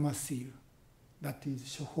 1 Dharma seal, that is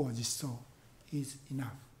Shoho Jisso, is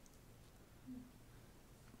enough.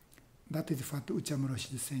 That is what Okumura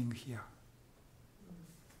Roshi is saying here.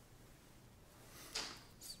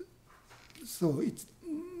 So it's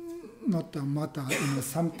not a matter,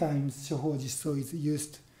 sometimes Shoho Jisso is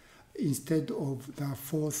used instead of the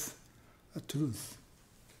 4th truth.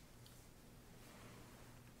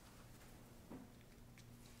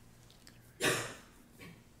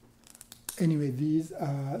 Anyway, these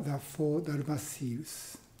are the 4 Dharma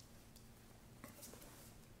seals.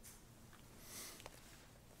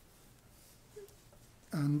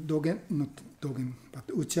 And Dogen, not Dogen, but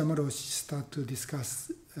Okumura Roshi start to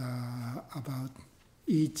discuss about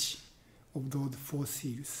each of those 4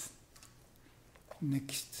 seals.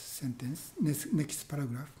 Next sentence, next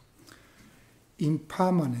paragraph.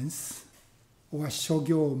 Impermanence or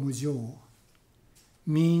shogyo mujyo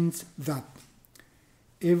means that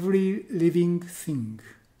every living thing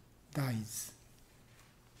dies.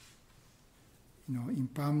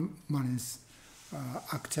 Impermanence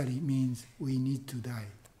actually means we need to die.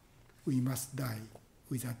 We must die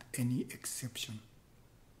without any exception.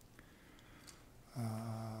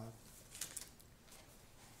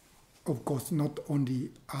 Of course, not only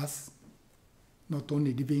us, not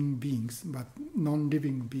only living beings, but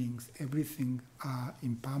non-living beings, everything are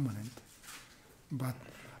impermanent. But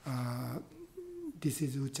this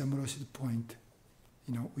is Okumura Roshi's point.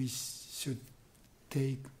 We should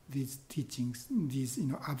take these teachings, these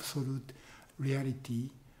absolute reality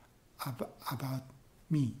about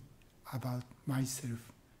me, about myself.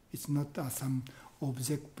 It's not some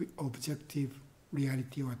objective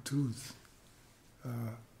reality or truth.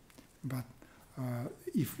 But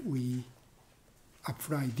if we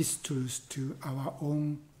apply this truth to our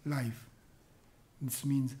own life, this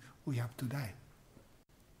means we have to die.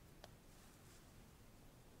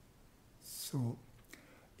 So,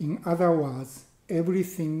 in other words,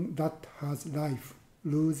 everything that has life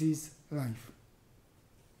loses life.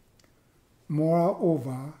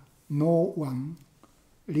 Moreover, no one,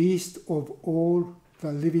 least of all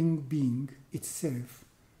the living being itself,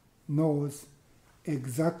 knows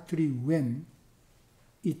exactly when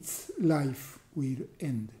its life will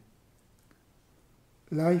end.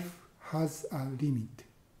 Life has a limit,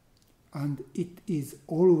 and it is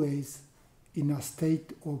always in a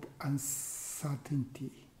state of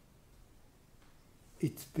uncertainty.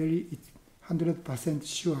 It's 100%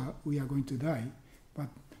 sure we are going to die, but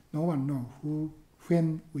no one knows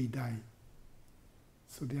when we die.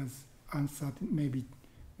 So there's uncertain, maybe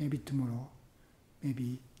tomorrow,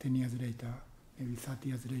 maybe 10 years later, maybe 30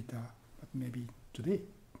 years later, but maybe today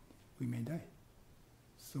we may die.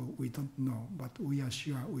 So we don't know, but we are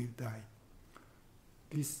sure we'll die.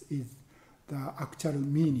 This is the actual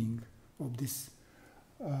meaning of this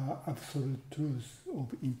absolute truth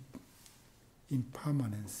of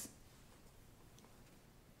impermanence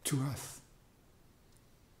to us.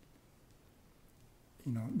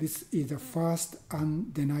 This is the first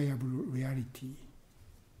undeniable reality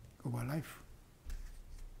of our life.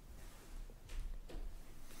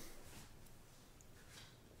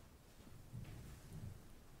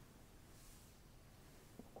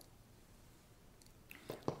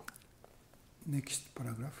 Next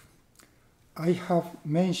paragraph. I have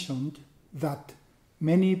mentioned that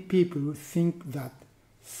many people think that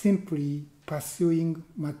simply pursuing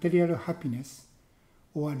material happiness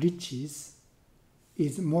or riches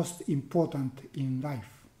is most important in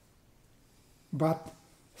life. But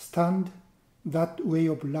stand that way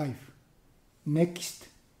of life next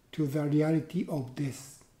to the reality of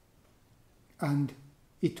death, and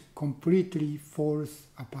it completely falls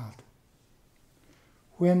apart.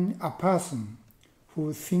 When a person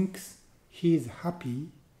who thinks he is happy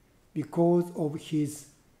because of his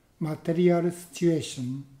material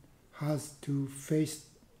situation has to face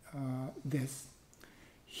death,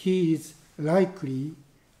 he is likely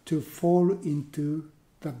to fall into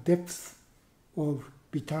the depths of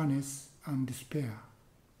bitterness and despair.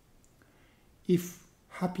 If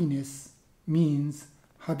happiness means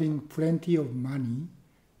having plenty of money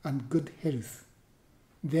and good health,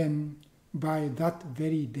 then by that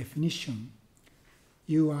very definition,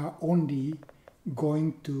 you are only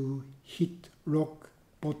going to hit rock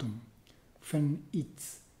bottom when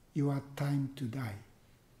it's your time to die.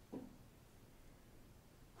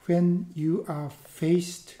 When you are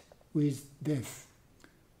faced with death,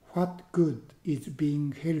 what good is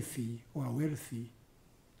being healthy or wealthy?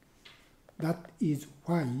 That is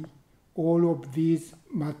why all of these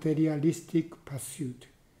materialistic pursuits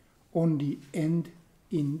only end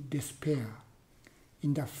in despair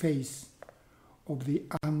in the face of the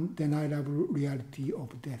undeniable reality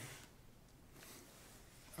of death.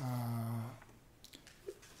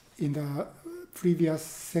 In the previous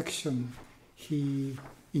section, he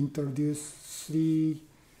introduced 3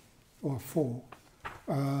 or 4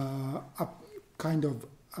 kind of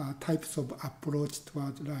types of approach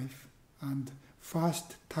toward life. And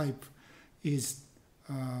first type is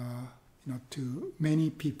to many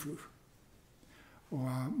people, or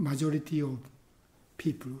majority of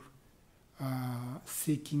people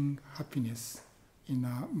seeking happiness in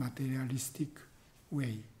a materialistic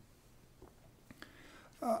way.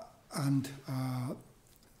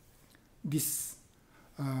 This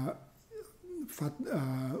what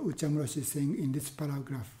Okumura Roshi is saying in this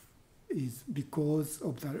paragraph is because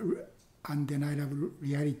of the undeniable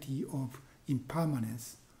reality of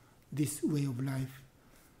impermanence. This way of life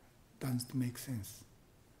doesn't make sense.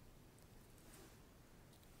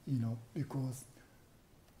 Because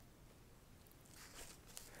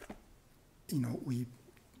we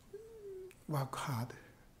work hard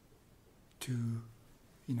to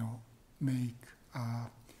make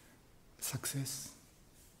success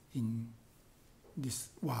in this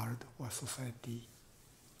world or society,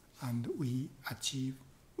 and we achieve,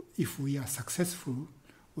 if we are successful,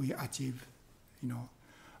 we achieve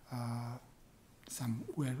some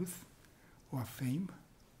wealth or fame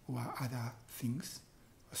or other things,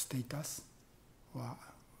 or status or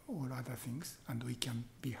all other things, and we can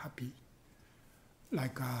be happy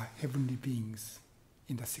like heavenly beings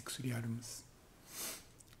in the 6 realms.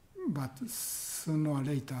 But sooner or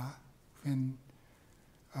later, when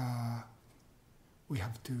we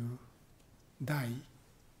have to die,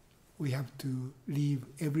 we have to leave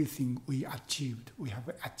everything we have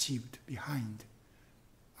achieved behind,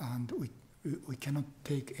 and we cannot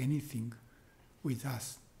take anything with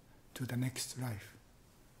us to the next life.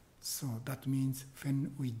 So that means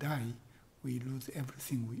when we die, we lose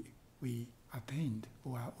everything we attained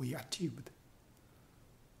or we achieved.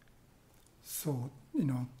 So,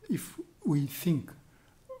 if we think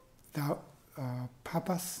the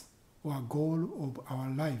purpose or goal of our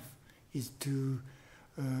life is to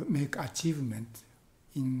make achievement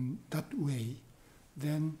in that way,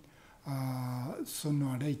 then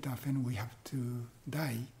sooner or later, when we have to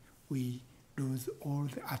die, we lose all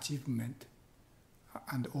the achievement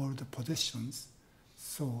and all the possessions.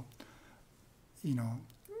 So,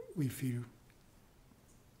 we feel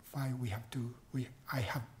why I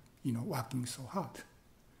have, working so hard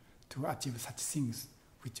to achieve such things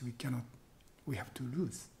which we have to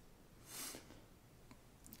lose.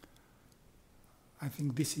 I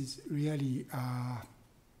think this is really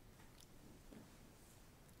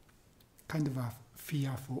kind of a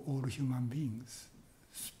fear for all human beings,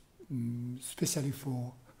 especially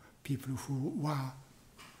for people who were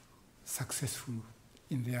successful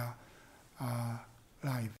in their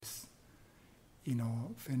lives.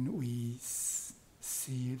 When we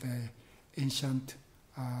see the ancient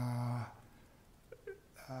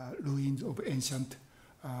ruins of ancient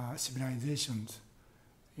civilizations,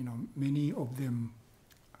 many of them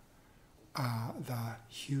are the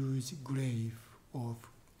huge grave of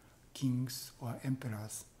kings or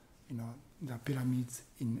emperors, the pyramids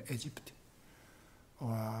in Egypt,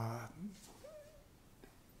 or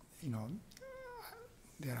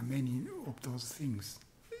there are many of those things.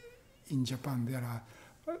 In Japan, there are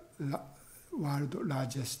world's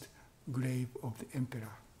largest grave of the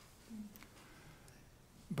emperor.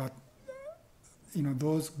 But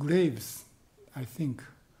those graves, I think,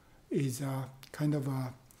 is a kind of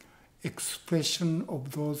a expression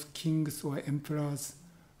of those kings or emperors'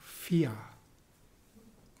 fear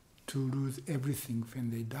to lose everything when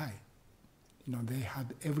they die. They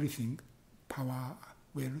had everything, power,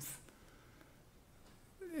 wealth,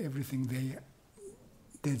 everything they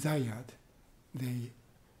desired, they,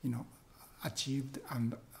 achieved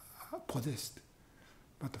and possessed.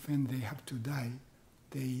 But when they have to die,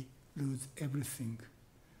 they lose everything.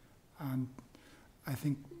 And I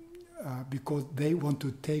think because they want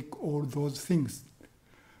to take all those things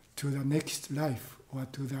to the next life or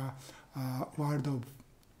to the world of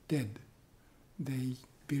dead, they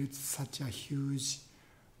built such a huge,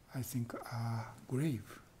 I think,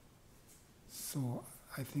 grave. So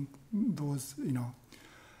I think those,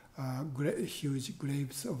 huge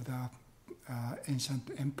graves of the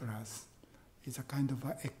ancient emperors is a kind of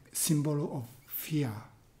a symbol of fear,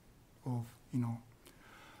 of,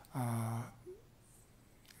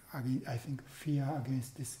 I think fear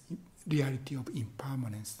against this reality of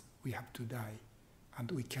impermanence. We have to die,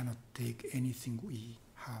 and we cannot take anything we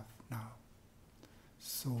have now.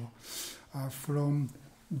 So from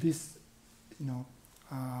this,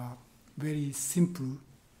 very simple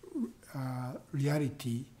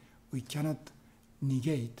reality, we cannot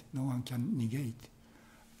negate, no one can negate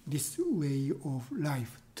this way of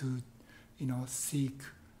life to, seek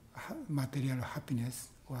material happiness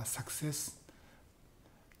or success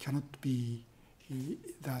cannot be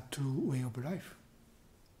the true way of life.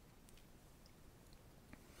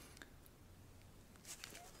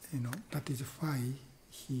 That is why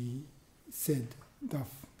he said the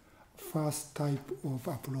first type of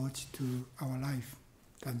approach to our life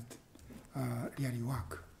doesn't really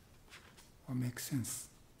work or make sense.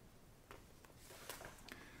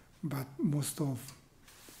 But most of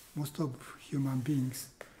human beings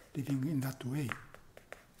living in that way,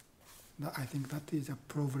 I think that is a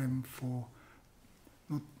problem for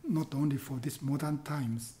not only for this modern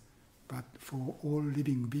times, but for all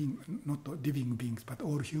living beings, not living beings, but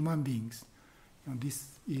all human beings.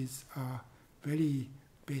 This is a very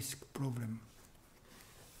basic problem.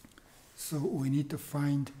 So we need to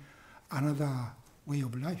find another way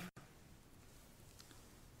of life.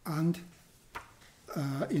 And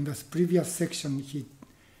in the previous section, he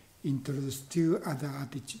introduced two other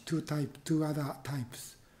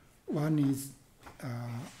types. One is,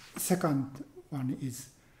 second one is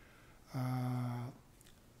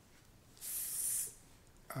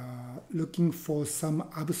looking for some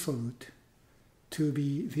absolute to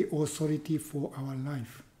be the authority for our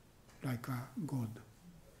life, like a God,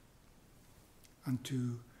 and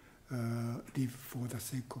to live for the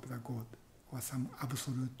sake of the God, or some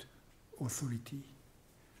absolute authority.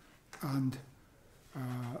 And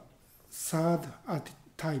third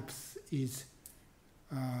types is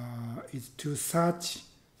to search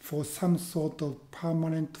for some sort of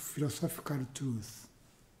permanent philosophical truth.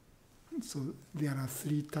 So there are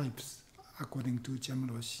three types according to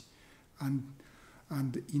Roshi.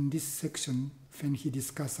 And in this section, when he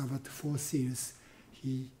discusses about four seals,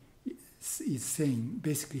 he is saying,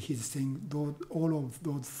 basically he's saying all of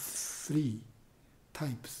those three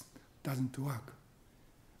types doesn't work,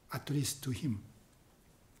 at least to him.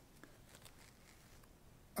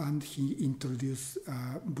 And he introduced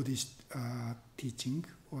Buddhist teaching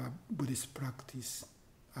or Buddhist practice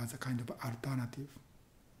as a kind of alternative.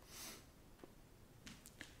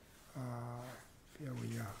 Here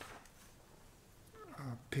we are.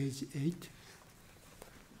 Page 8.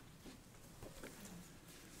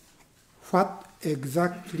 What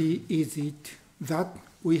exactly is it that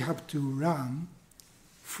we have to learn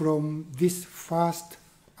from this first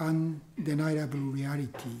undeniable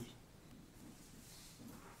reality?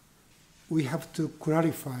 We have to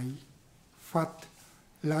clarify what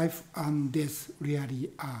life and death really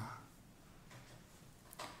are.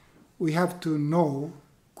 We have to know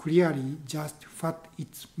clearly just what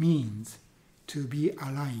it means to be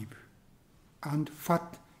alive and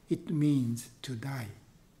what it means to die.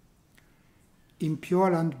 In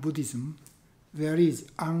Pure Land Buddhism, there is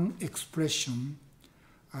an expression,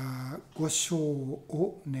 gosho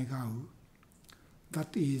o negau,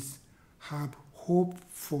 that is, have hope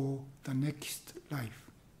for the next life.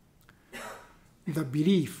 The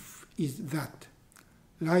belief is that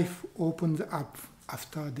life opens up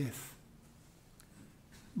after death.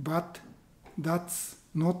 But that's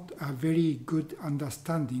not a very good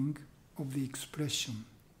understanding of the expression.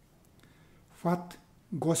 What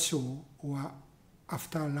gosho, or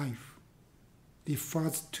afterlife,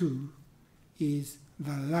 refers to is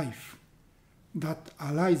the life that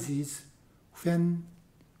arises when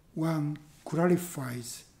one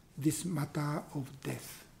clarifies this matter of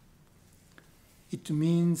death. It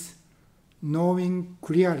means knowing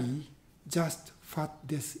clearly just what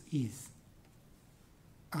death is,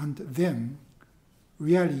 and then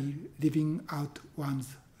really living out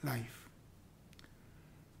one's life.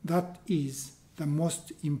 That is the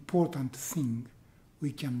most important thing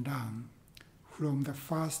we can learn from the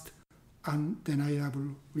first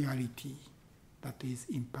undeniable reality, that is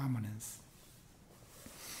impermanence.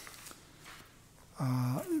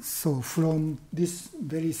 So from this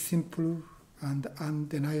very simple and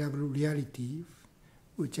undeniable reality,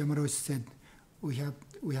 Okumura Roshi said, we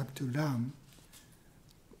have to learn,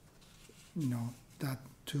 that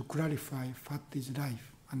to clarify what is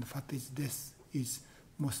life and what is death is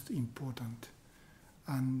most important.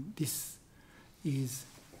 And this is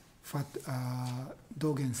what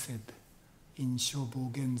Dogen said in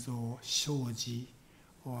Shobo Genzo Shoji,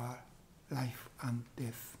 or life and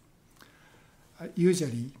death.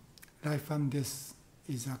 Usually, life and death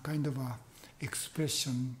is a kind of a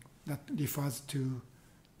expression that refers to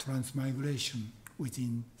transmigration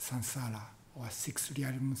within samsara, or 6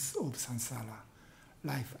 realms of samsara,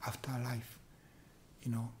 life after life.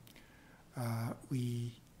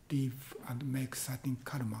 We live and make certain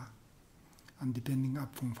karma, and depending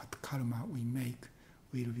upon what karma we make,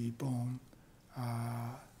 we'll be born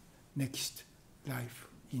next life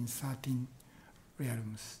in certain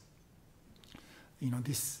realms.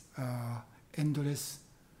 This endless,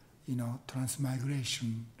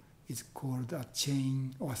 transmigration is called a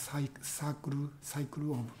chain or cycle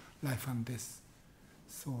of life and death.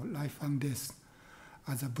 So life and death,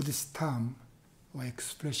 as a Buddhist term or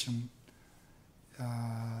expression,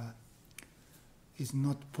 is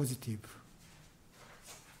not positive.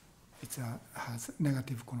 It has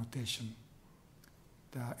negative connotation.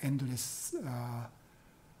 The endless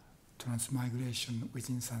transmigration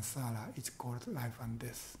within samsara is called life and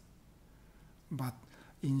death. But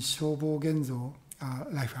in Shobo Genzo,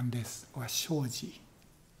 life and death, or Shoji,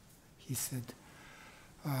 he said,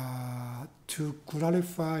 to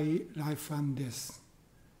clarify life and death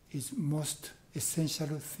is most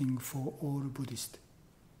essential thing for all Buddhists.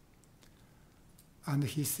 And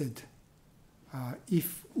he said,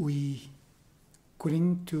 if we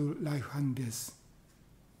cling to life and death,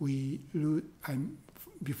 we lose.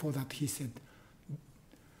 Before that, he said,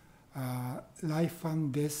 life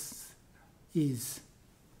and death is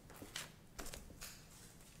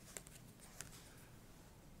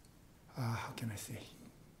how can I say?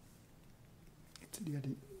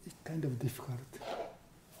 It's kind of difficult.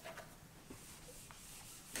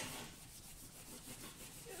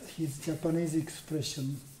 His Japanese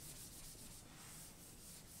expression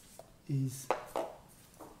is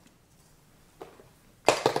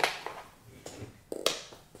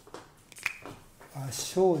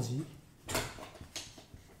shoji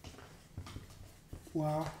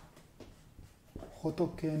wa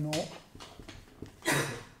hotoke no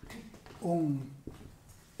on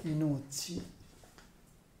inochi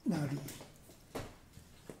nari.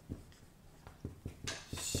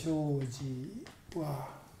 Shoji wa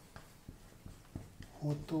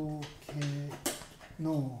hotoke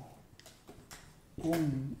no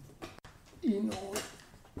on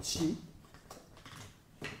inochi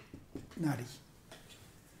nari.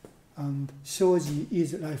 And shoji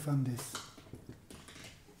is life and death.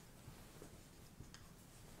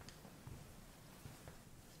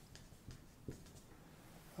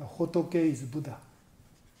 Hotoke is Buddha.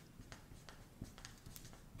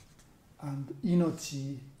 And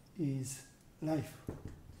inochi is life.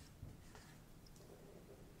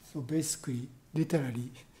 So basically,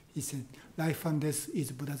 literally, he said, life and death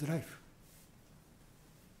is Buddha's life.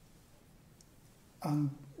 And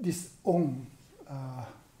this on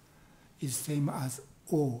is same as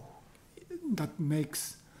O. That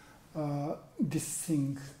makes this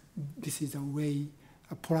thing, this is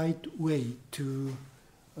a polite way to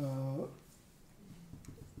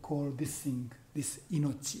call this thing, this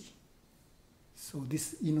inochi. So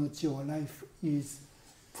this inochi or life is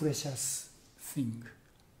precious thing.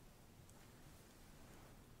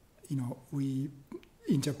 We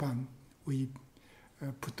in Japan we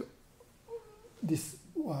put this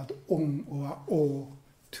word on or o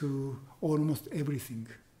to almost everything.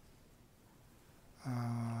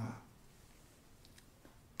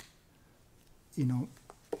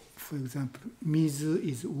 For example, mizu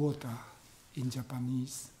is water in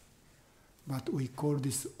Japanese, but we call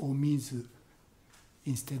this omizu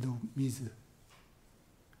instead of mizu.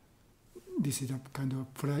 This is a kind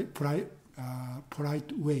of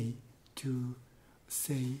polite way to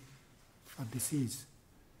say what this is.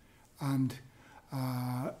 And,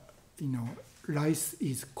 rice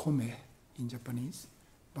is kome in Japanese,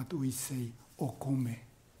 but we say okome.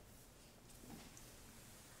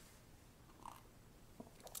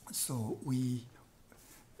 So we,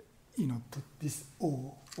 put this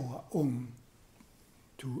O or on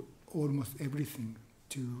to almost everything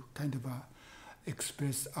to kind of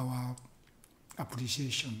express our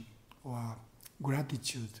appreciation or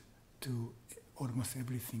gratitude to almost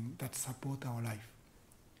everything that support our life.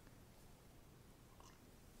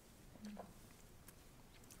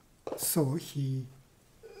 So he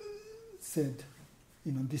said,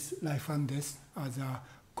 this life and death as a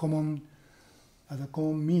common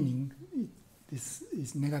meaning, this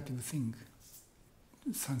is negative thing,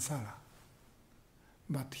 samsara.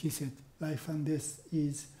 But he said, life and death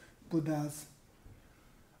is Buddha's,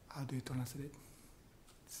 how do you translate?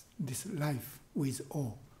 This life with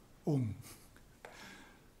O, Om.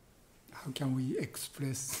 How can we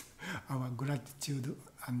express our gratitude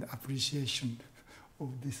and appreciation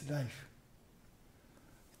of this life?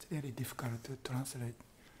 It's very difficult to translate.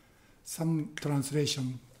 Some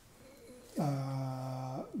translation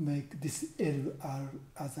make this L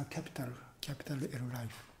as a capital L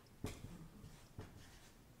life.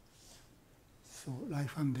 So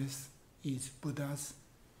life and death is Buddha's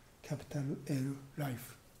capital L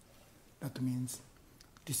life. That means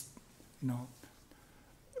this,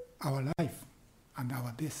 our life and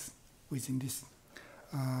our death within this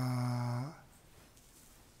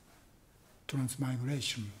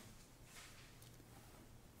transmigration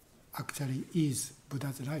actually is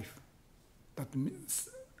Buddha's life. That means,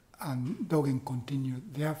 and Dogen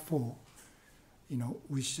continued, therefore,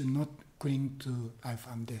 we should not cling to life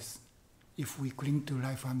and death. If we cling to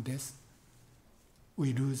life and death,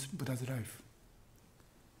 we lose Buddha's life.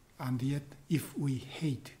 And yet, if we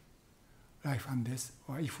hate life and death,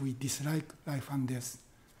 or if we dislike life and death,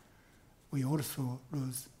 we also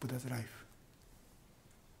lose Buddha's life.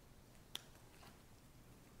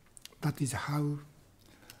 That is how,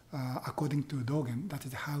 according to Dogen, that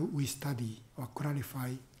is how we study or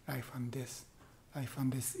clarify life and death. Life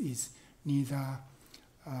and death is neither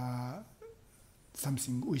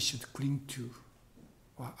something we should cling to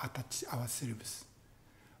or attach ourselves,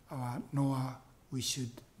 nor we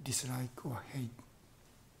should dislike or hate.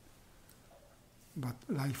 But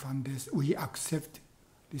life and death, we accept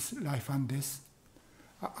this life and death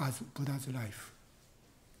as Buddha's life.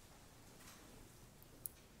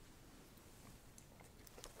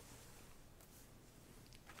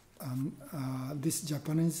 And this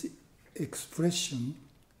Japanese expression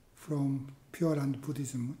from Pure Land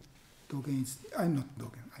Buddhism, Dogen is, not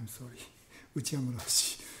Dogen, I'm sorry, Okumura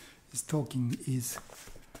Roshi is talking is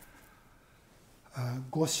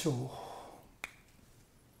Gosho.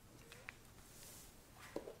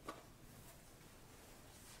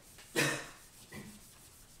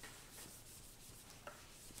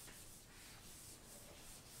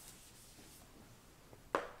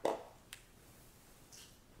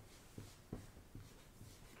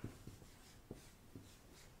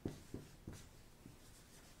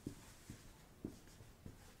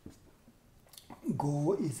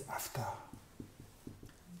 Go is after.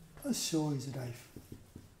 Sho is life.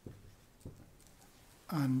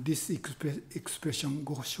 And this expression,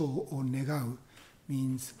 go sho or negau,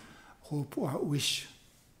 means hope or wish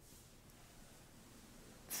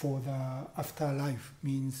for the afterlife,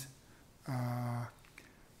 means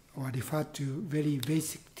or refer to very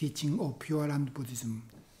basic teaching of Pure Land Buddhism.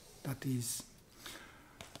 That is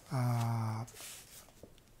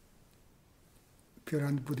Pure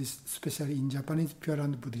Land Buddhist, especially in Japanese Pure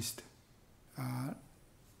Land Buddhist,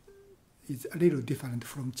 is a little different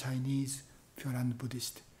from Chinese Pure Land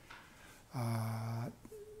Buddhist.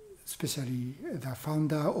 Especially the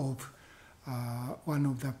founder of one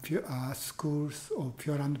of the schools of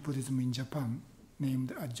Pure Land Buddhism in Japan,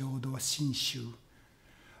 named Jodo Shinshu,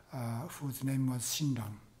 whose name was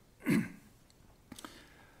Shinran.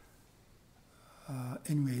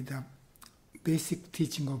 Anyway, the basic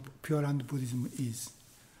teaching of Pure Land Buddhism is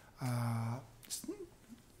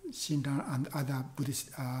Shinran and other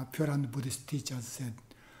Buddhist, Pure Land Buddhist teachers said,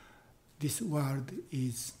 this world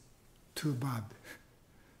is too bad,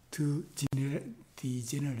 too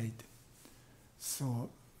degenerate. So,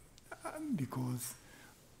 because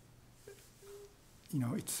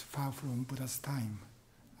it's far from Buddha's time,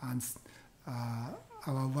 and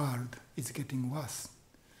our world is getting worse.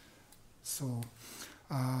 So,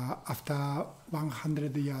 after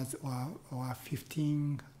 100 years or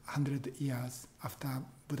 1500 years after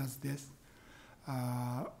Buddha's death,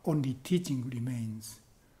 only teaching remains.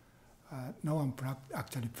 No one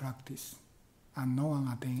actually practice, and no one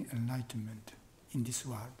attain enlightenment in this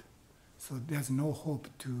world. So there's no hope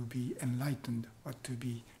to be enlightened or to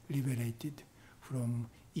be liberated from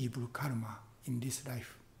evil karma in this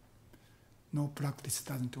life. No practice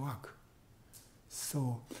doesn't work.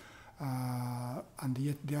 So, and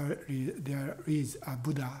yet there is a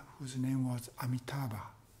Buddha whose name was Amitabha.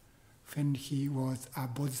 When he was a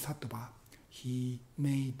bodhisattva, he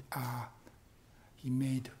made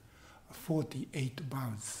 48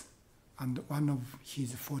 vows, and one of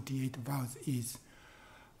his 48 vows is,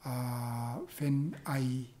 when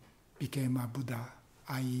I became a Buddha,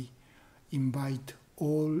 I invite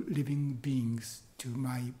all living beings to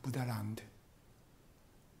my Buddha land.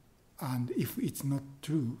 And if it's not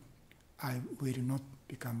true, I will not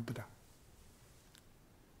become Buddha.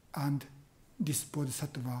 And this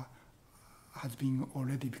bodhisattva has been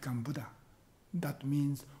already become Buddha. That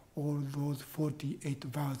means all those 48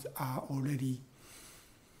 vows are already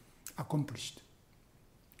accomplished,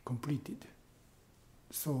 completed.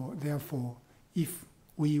 So therefore, if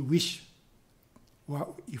we wish,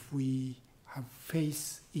 or if we have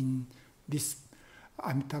faith in this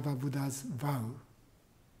Amitabha Buddha's vow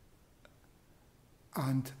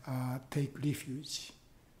and take refuge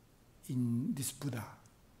in this Buddha,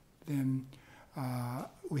 then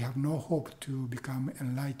we have no hope to become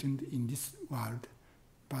enlightened in this world,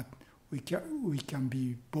 but we can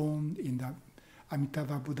be born in the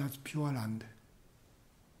Amitabha Buddha's pure land.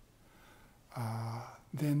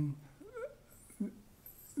 Then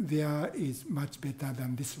there is much better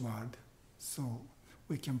than this world, so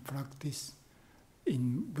we can practice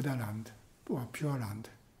in Buddha land or pure land,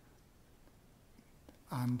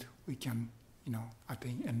 and we can,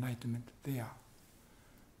 attain enlightenment there.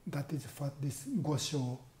 That is what this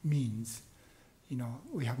Gosho means.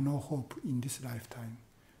 We have no hope in this lifetime,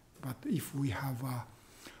 but if we have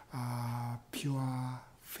a pure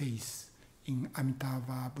faith in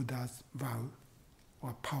Amitabha Buddha's vow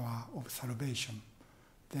or power of salvation,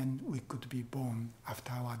 then we could be born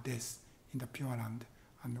after our death in the Pure Land,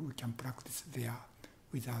 and we can practice there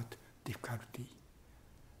without difficulty.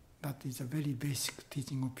 That is a very basic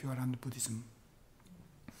teaching of Pure Land Buddhism.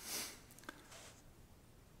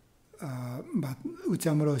 But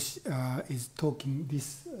Okumura Roshi is talking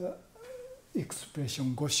this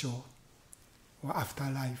expression Gosho, or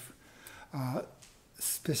afterlife,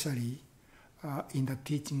 especially in the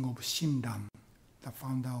teaching of Shinran, the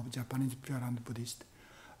founder of Japanese Pure Land Buddhist.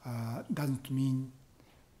 Doesn't mean,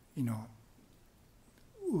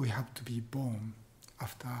 we have to be born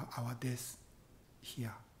after our death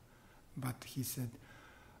here. But he said,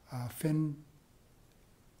 when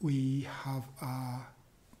we have a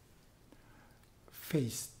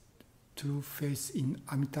true faith in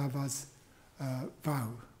Amitabha's vow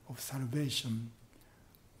of salvation,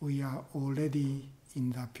 we are already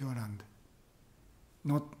in the Pure Land.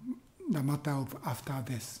 Not the matter of after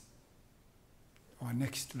death or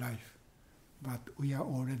next life, but we are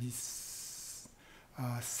already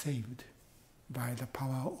saved by the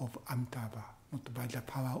power of Amitabha, not by the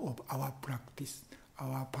power of our practice,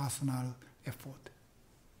 our personal effort,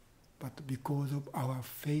 but because of our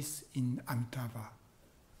faith in Amitabha,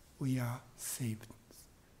 we are saved.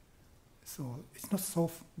 So it's not so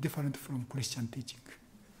different from Christian teaching.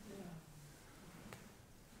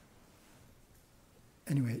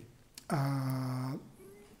 Anyway,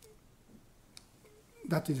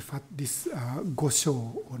 that is what this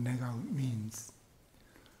Gosho or Negao means.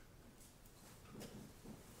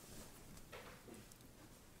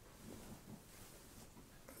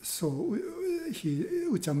 So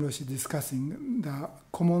Okumura Roshi is discussing the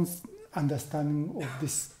common understanding of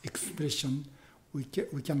this expression. We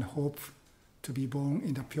can hope to be born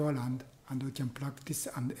in the Pure Land, and we can practice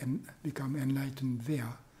and become enlightened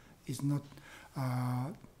there. Is not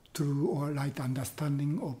true or right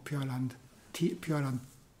understanding of Pure Land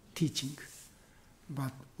teaching.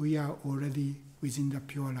 But we are already within the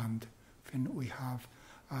Pure Land when we have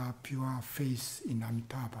pure faith in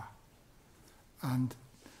Amitabha. And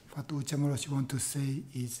what Okumura Roshi wants to say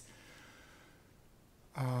is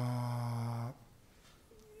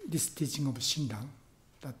this teaching of Shinran,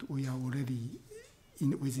 that we are already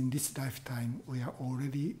within this lifetime, we are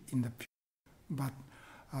already in the pure. But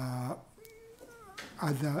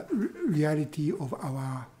as a reality of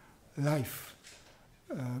our life,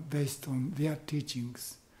 based on their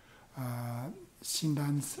teachings,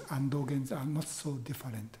 Shinrans and Dogens are not so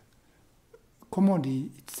different. Commonly,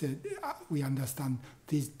 it's said, we understand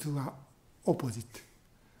these two are opposite.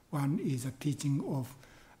 One is a teaching of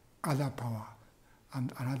other power,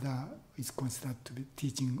 and another is considered to be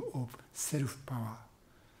teaching of self-power.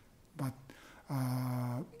 But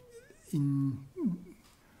in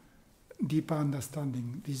deeper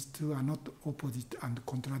understanding, these two are not opposite and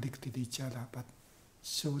contradicted each other, but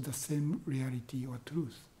show the same reality or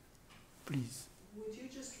truth. Please. Would you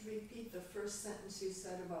just repeat the first sentence you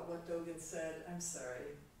said about what Dogen said? I'm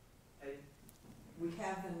sorry. We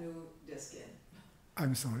have the new disc in.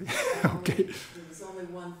 I'm sorry. Only- Okay. There was only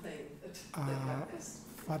one thing that got missed.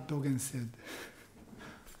 What Dogen said.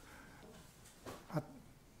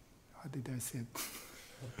 What did I say?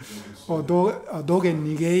 Or Dogen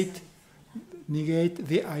negate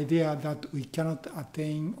the idea that we cannot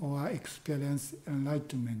attain or experience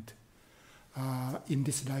enlightenment in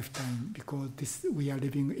this lifetime, because we are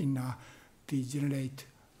living in a degenerate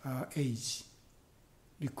age,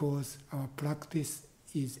 because our practice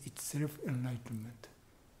is itself enlightenment.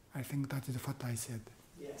 I think that is what I said.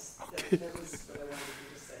 Yes, Okay. that was what I wanted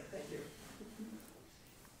you to say. Thank you.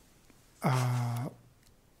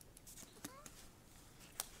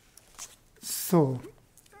 So,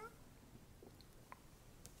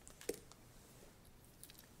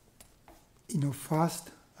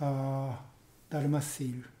 first, Dharma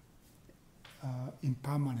seal,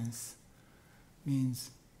 impermanence,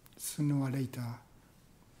 means sooner or later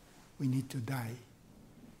we need to die,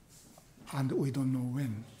 and we don't know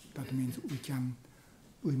when. That means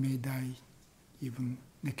we may die even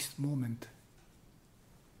next moment.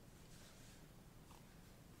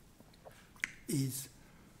 Is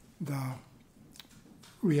the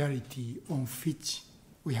reality on which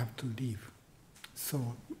we have to live.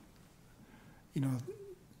 So,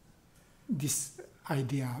 this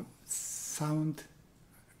idea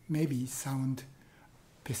maybe sound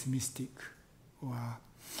pessimistic or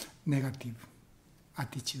negative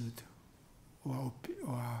attitude or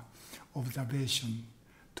observation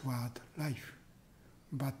toward life,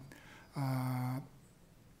 but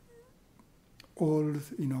all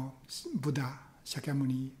Buddha,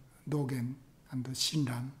 Shakyamuni, Dogen, and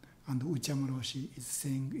Shinran, and Okumura Roshi is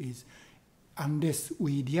saying is, unless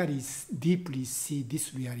we really deeply see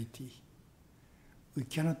this reality, we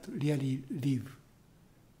cannot really live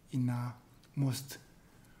in a most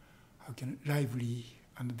lively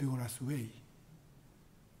and vigorous way.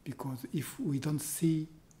 Because if we don't see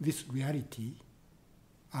this reality,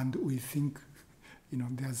 and we think,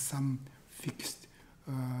 there's some fixed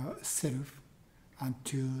self, and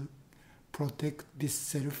to protect this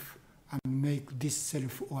self and make this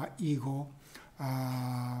self or ego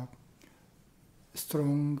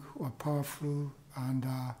strong or powerful and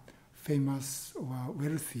famous or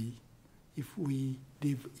wealthy, if we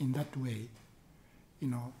live in that way,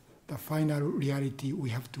 the final reality we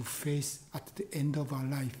have to face at the end of our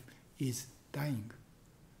life is dying.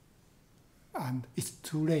 And it's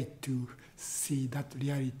too late to see that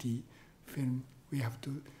reality when we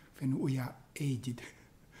are aged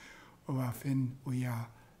or when we are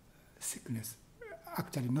sickness.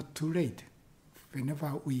 Actually, not too late.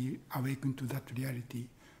 Whenever we awaken to that reality,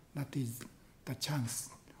 that is the chance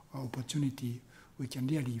or opportunity we can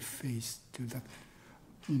really face to that,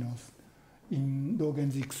 in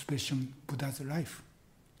Dogen's expression, Buddha's life.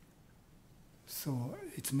 So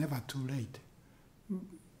it's never too late.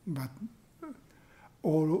 But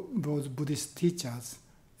all those Buddhist teachers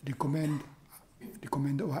recommend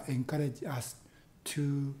or encourage us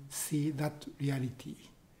to see that reality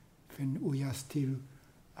when we are still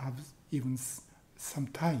have even some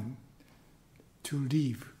time to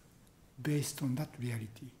live based on that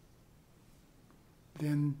reality.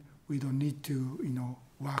 Then we don't need to,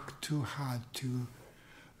 work too hard to,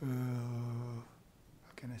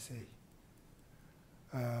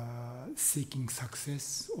 seeking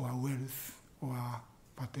success or wealth or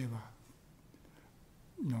whatever,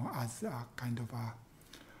 as a kind of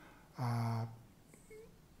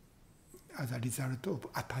as a result of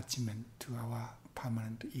attachment to our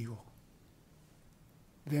permanent ego.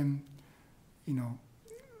 Then,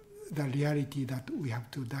 the reality that we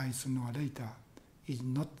have to die sooner or later is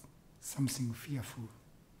not something fearful.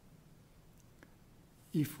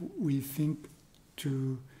 If we think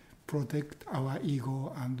to protect our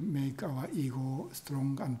ego and make our ego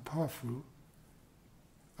strong and powerful,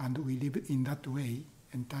 and we live in that way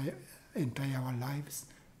entire our lives,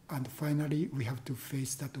 and finally we have to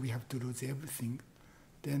face that we have to lose everything,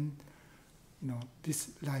 then this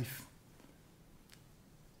life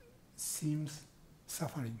seems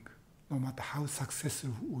suffering, no matter how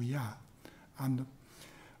successful we are. And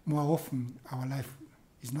more often our life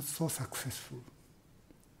is not so successful.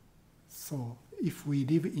 So if we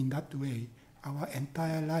live in that way, our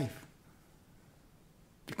entire life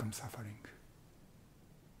becomes suffering.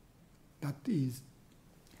 That is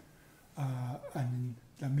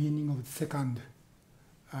the meaning of the second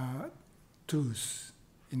truth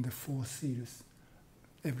in the four seals.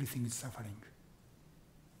 Everything is suffering.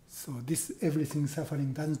 So this everything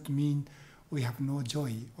suffering doesn't mean we have no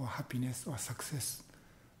joy or happiness or success.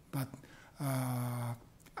 But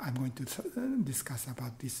I'm going to discuss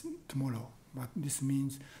about this tomorrow. But this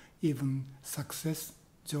means even success,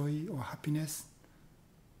 joy, or happiness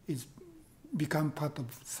is become part of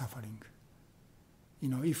suffering.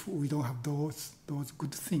 If we don't have those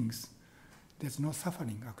good things, there's no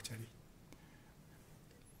suffering actually.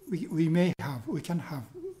 We can have,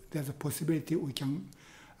 there's a possibility we can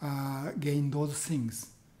gain those things,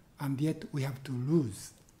 and yet we have to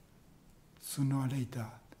lose sooner or later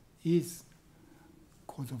is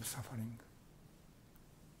cause of suffering.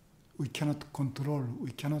 We cannot control,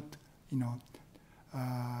 we cannot,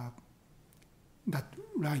 that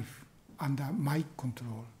life under my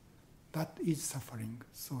control, that is suffering.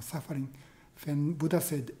 So suffering, when Buddha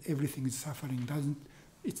said everything is suffering,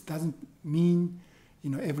 it doesn't mean,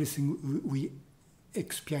 everything we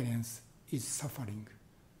experience is suffering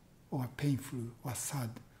or painful or sad.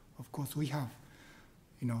 Of course, we have,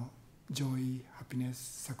 joy, happiness,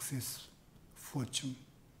 success, fortune,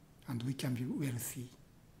 and we can be wealthy.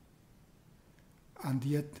 And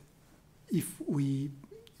yet, if we,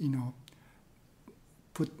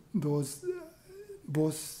 put those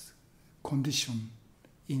both conditions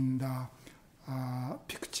in the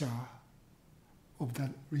picture of the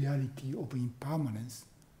reality of impermanence,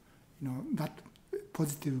 that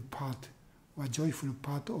positive part or joyful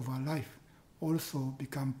part of our life also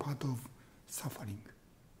become part of suffering.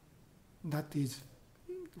 That is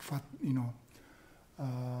what,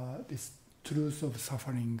 this truth of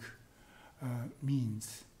suffering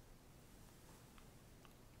means.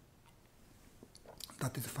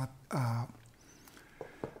 That is what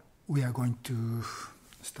we are going to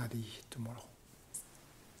study tomorrow.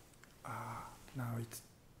 Now it's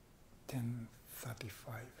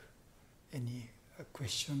 10:35. Any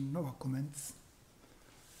question or comments?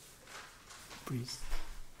 Please.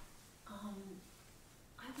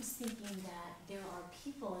 I was thinking that there are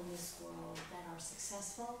people in this world that are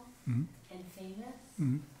successful Mm-hmm. and famous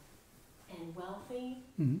Mm-hmm. and wealthy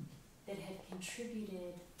Mm-hmm. that have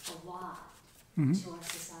contributed a lot Mm-hmm. to our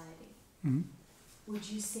society. Mm-hmm. Would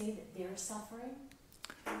you say that they're suffering?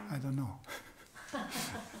 I don't know.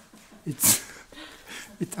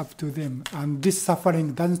 It's up to them. And this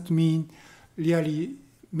suffering doesn't mean really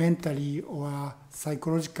mentally or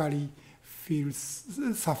psychologically feel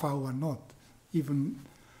suffer or not. Even,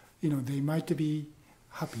 they might be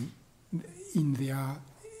happy in their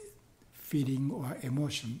feeling or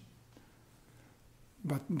emotion.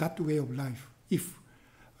 But that way of life, if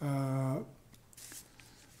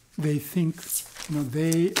they think,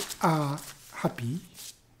 they are happy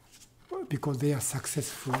because they are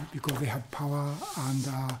successful, because they have power and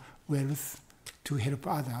wealth to help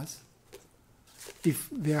others. If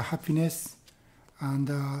their happiness and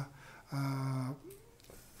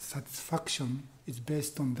satisfaction is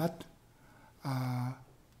based on that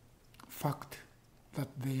fact that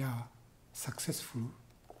they are successful,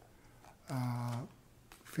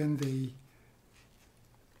 when they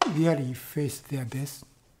really face their death,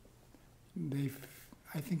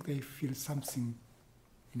 I think they feel something,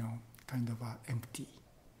 kind of empty,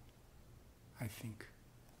 I think.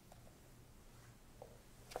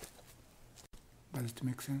 Does it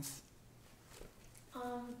make sense?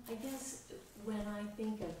 I guess when I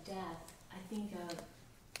think of death, I think of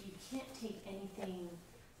you can't take anything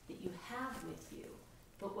that you have with you,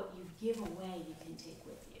 but what you give away you can take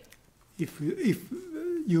with you. If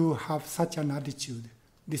you have such an attitude,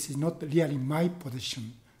 this is not really my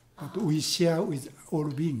possession, but we share with all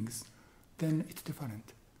beings, then it's different.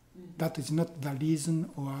 Mm-hmm. That is not the reason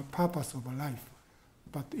or purpose of a life,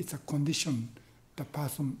 but it's a condition the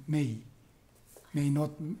person may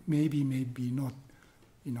not, maybe not,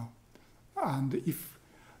 And if,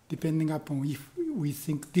 depending upon if we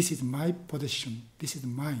think this is my possession, this is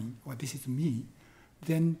mine, or this is me,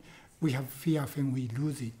 then we have fear when we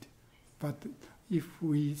lose it. But if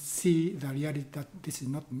we see the reality that this is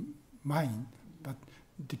not mine, but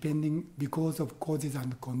because of causes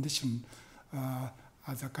and condition,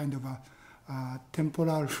 as a kind of a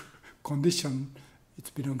temporal condition,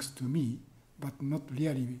 it belongs to me, but not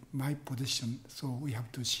really my possession, so we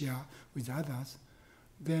have to share with others,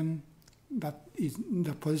 then that is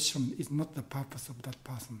the position is not the purpose of that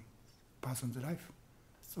person's life.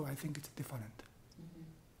 So I think it's different. Mm-hmm.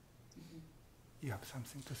 Mm-hmm. You have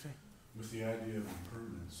something to say? With the idea of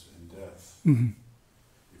impermanence and death, Mm-hmm.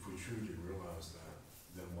 if we truly realize that,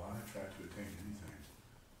 then why try to attain anything?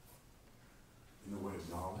 In the way of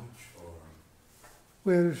knowledge or?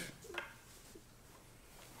 Well,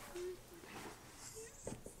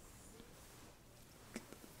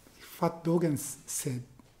 what Dogen said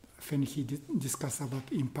when he discussed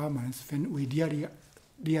about impermanence, when we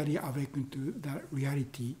really awaken to the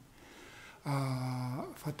reality,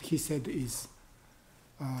 what he said is,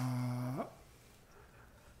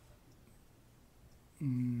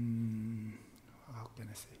 how can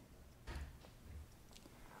I say?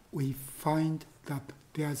 We find that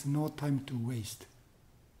there's no time to waste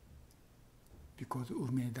because we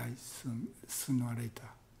may die sooner or later.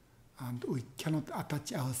 And we cannot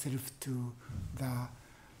attach ourselves to the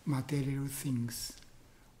material things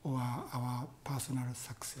or our personal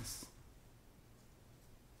success.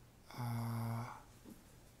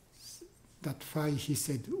 That's why he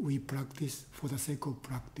said we practice for the sake of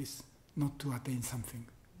practice, not to attain something.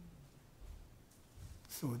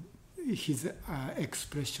 So his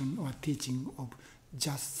expression or teaching of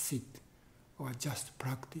just sit or just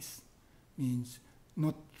practice means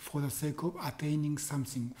not for the sake of attaining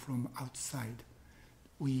something from outside.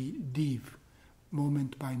 We live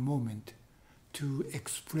moment by moment to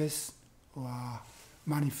express or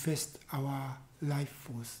manifest our life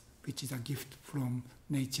force, which is a gift from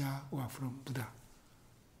nature or from Buddha,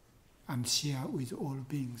 and share with all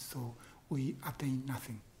beings, so we attain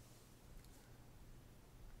nothing.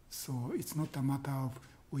 So it's not a matter of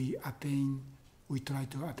we try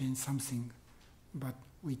to attain something, but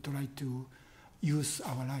we try to use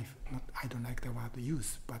our life. I don't like the word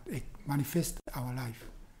use, but manifest our life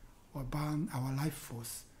or burn our life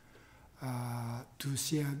force to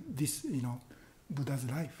share this, Buddha's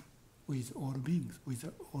life with all beings, with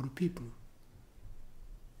all people.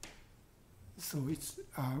 So it's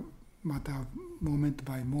a matter of moment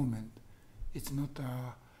by moment. It's not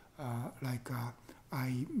like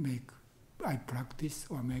I practice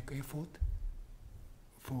or make effort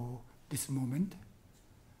for this moment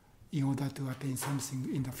in order to attain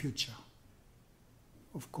something in the future.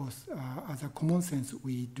 Of course, as a common sense,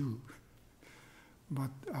 we do.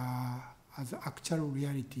 But as actual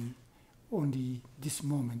reality, only this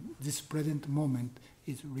moment, this present moment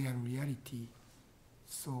is real reality.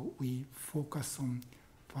 So we focus on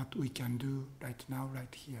what we can do right now,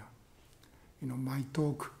 right here. My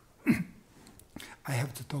talk, I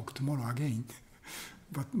have to talk tomorrow again,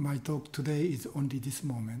 but my talk today is only this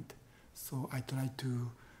moment. So I try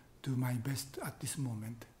to do my best at this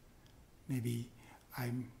moment. Maybe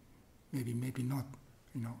not.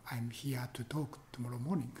 I'm here to talk tomorrow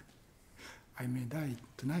morning. I may die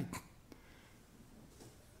tonight.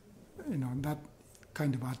 That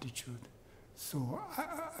kind of attitude. So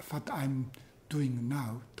what I'm doing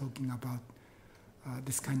now, talking about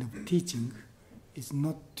this kind of teaching, is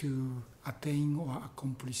not to attain or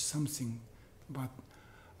accomplish something, but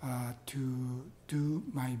to do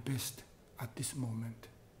my best at this moment.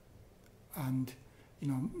 And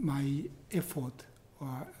my effort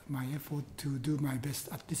to do my best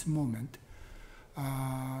at this moment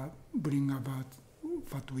bring about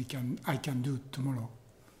what I can do tomorrow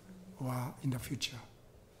or in the future.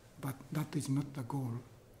 But that is not the goal.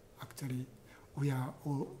 Actually,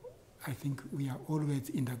 I think we are always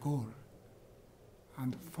in the goal.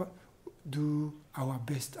 And do our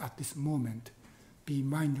best at this moment, be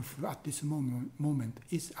mindful at this moment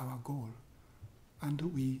is our goal. And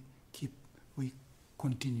we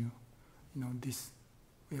continue, this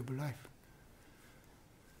way of life.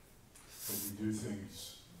 So we do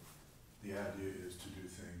things, the idea is to do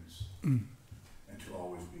things and to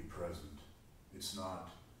always be present. It's not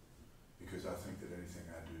because I think that anything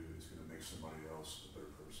I do is going to make somebody else a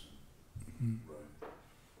better person, right?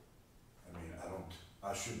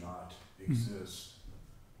 I should not exist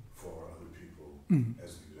for other people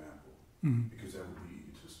as an example, because that would be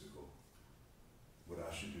egotistical. What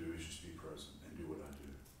I should do is just be present and do what I do.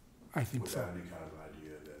 I think without any kind of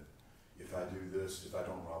idea that if I do this, if I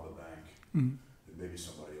don't rob a bank, then maybe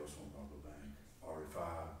somebody else won't rob a bank. Or if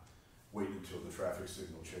I wait until the traffic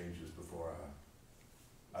signal changes before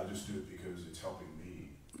I just do it because it's helping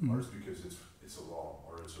me, or it's because it's a law,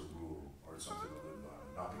 or it's a rule, or it's something to live by.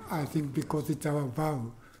 Not because I think because it's our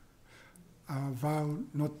vow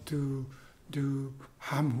not to do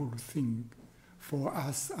harmful thing for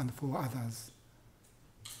us and for others.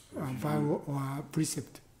 A vow or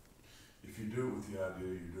precept. If you do it with the idea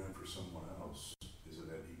you're doing for someone else, is it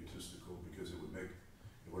that egotistical? Because it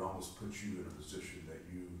would almost put you in a position that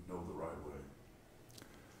you know the right way.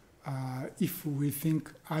 If we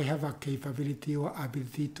think I have a capability or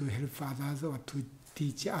ability to help others or to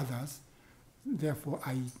teach others, therefore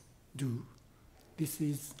I do.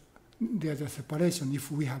 There's a separation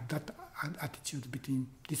if we have that attitude between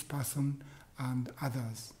this person and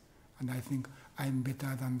others. And I think I'm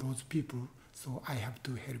better than those people, so I have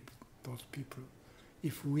to help those people.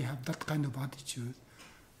 If we have that kind of attitude,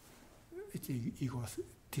 it's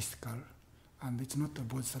egotistical, and it's not a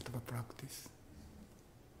bodhisattva practice.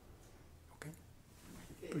 Okay,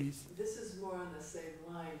 please. This is more on the same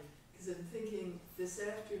line, because I'm thinking this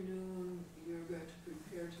afternoon you're going to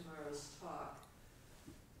prepare tomorrow's talk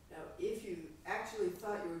Now, if you actually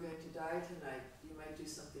thought you were going to die tonight, you might do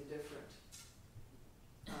something different.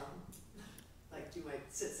 Like you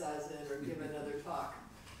might sit zazen or give another talk.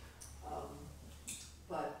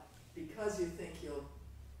 But because you think you'll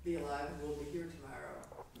be alive and will be here tomorrow,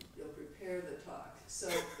 you'll prepare the talk. So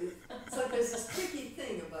there's this tricky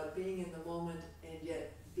thing about being in the moment and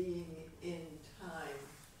yet being in time.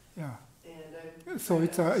 Yeah. And So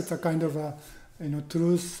it's a kind of a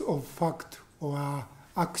truth or fact or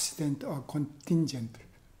accident or contingent.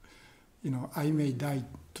 I may die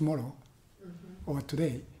tomorrow or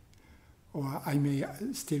today, or I may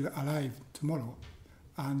still alive tomorrow.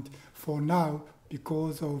 And for now,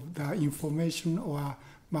 because of the information or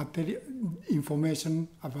material information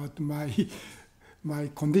about my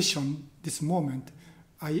condition this moment,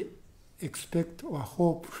 I expect or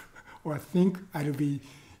hope or think I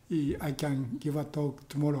can give a talk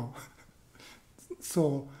tomorrow.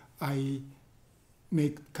 So I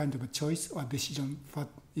make kind of a choice or decision what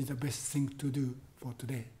is the best thing to do for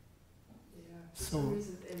today. yeah, for So- some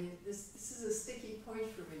reason, I mean, this is a sticky point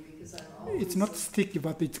for me because I'm always It's not like- sticky,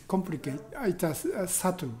 but it's complicated. It's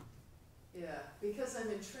subtle. Yeah, because I'm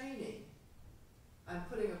in training, I'm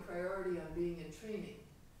putting a priority on being in training.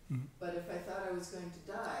 Mm. But if I thought I was going to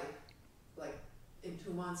die, like in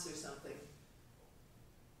 2 months or something,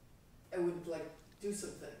 I would do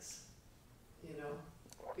some things,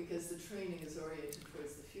 because the training is oriented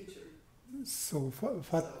towards the future. So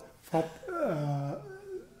So,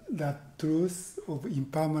 the truth of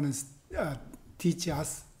impermanence teach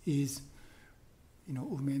us is,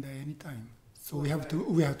 umeda anytime. So we have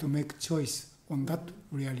to make choice on that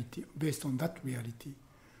reality, based on that reality.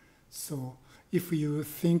 So if you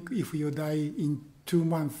think if you die in 2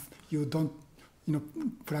 months, you don't,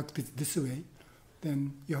 practice this way,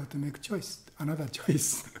 then you have to make choice, another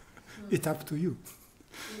choice. It's up to you,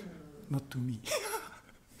 not to me.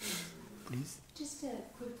 Please. Just a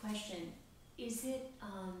quick question. Is it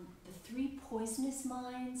the 3 poisonous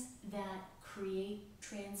minds that create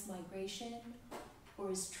transmigration,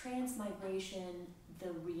 or is transmigration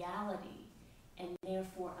the reality, and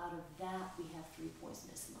therefore out of that we have 3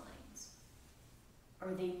 poisonous minds? Or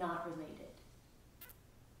are they not related?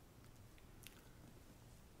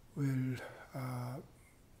 Well,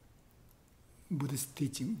 Buddha's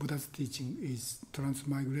teaching is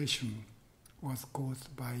transmigration was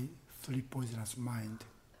caused by 3 poisonous mind.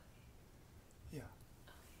 Yeah.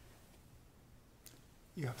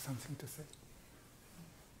 You have something to say?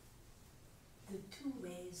 The 2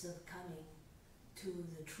 ways of coming to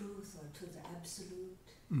the truth or to the absolute,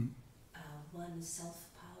 one is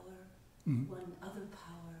self-power, one other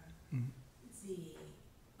power. The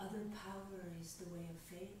other power is the way of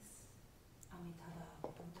faith, Amitabha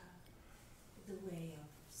Buddha. The way of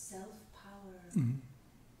self-power,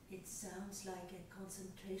 it sounds like a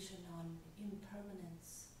concentration on impermanence.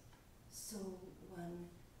 So one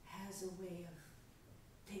has a way of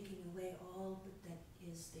taking away all but that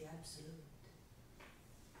is the absolute.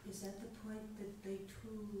 Is that the point that they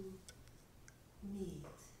 2 meet?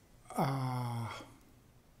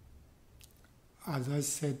 As I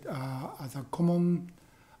said, as a common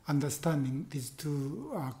understanding, these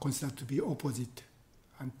 2 are considered to be opposite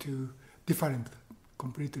and 2 different,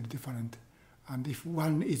 completely different. And if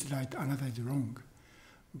one is right, another is wrong.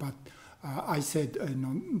 But I said,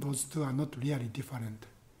 those 2 are not really different.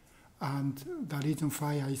 And the reason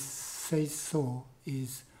why I say so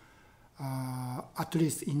is, at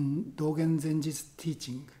least in Dogen Zenji's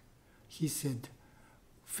teaching, he said,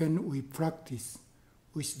 when we practice,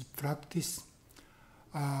 we should practice,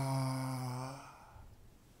 how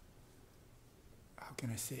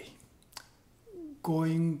can I say,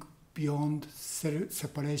 going beyond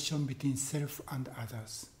separation between self and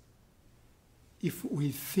others. If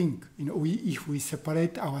we think, if we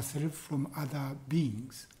separate ourselves from other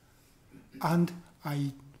beings, and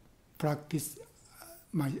I practice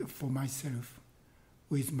for myself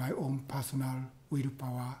with my own personal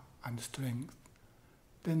willpower and strength,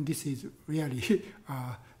 then this is really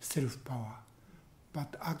self-power.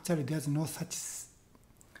 But actually there's no such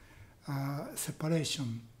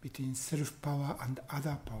separation between self-power and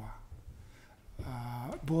other power.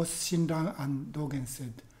 Both Shinran and Dogen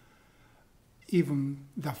said, even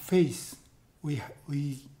the faith we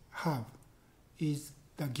have is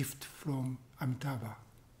the gift from Amitabha,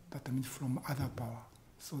 that means from other power.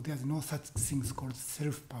 So there's no such things called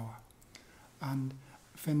self-power. And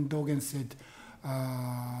when Dogen said,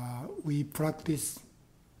 we practice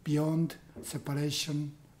beyond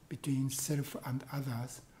separation between self and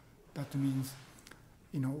others, that means,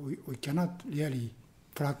 we cannot really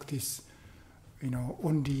practice,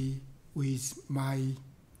 only with my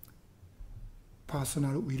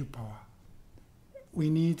personal willpower. We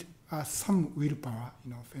need some willpower,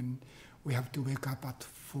 when we have to wake up at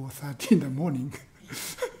 4:30 in the morning.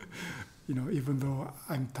 Even though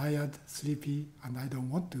I'm tired, sleepy, and I don't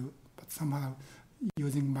want to, but somehow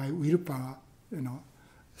using my willpower,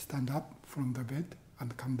 stand up from the bed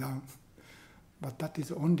and come down. But that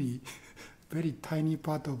is only very tiny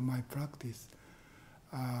part of my practice.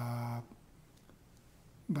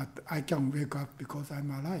 But I can wake up because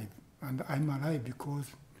I'm alive. And I'm alive because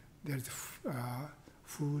there's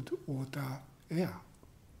food, water, air.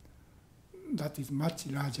 That is much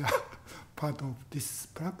larger part of this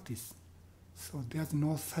practice. So there's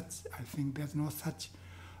no such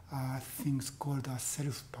things called a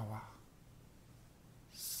self-power.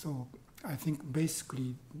 So I think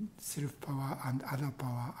basically self-power and other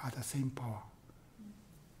power are the same power.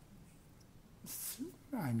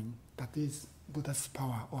 That is Buddha's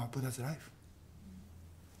power or Buddha's life.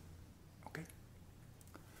 Okay?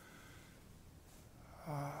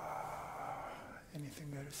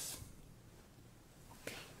 Anything else?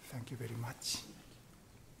 Okay, thank you very much.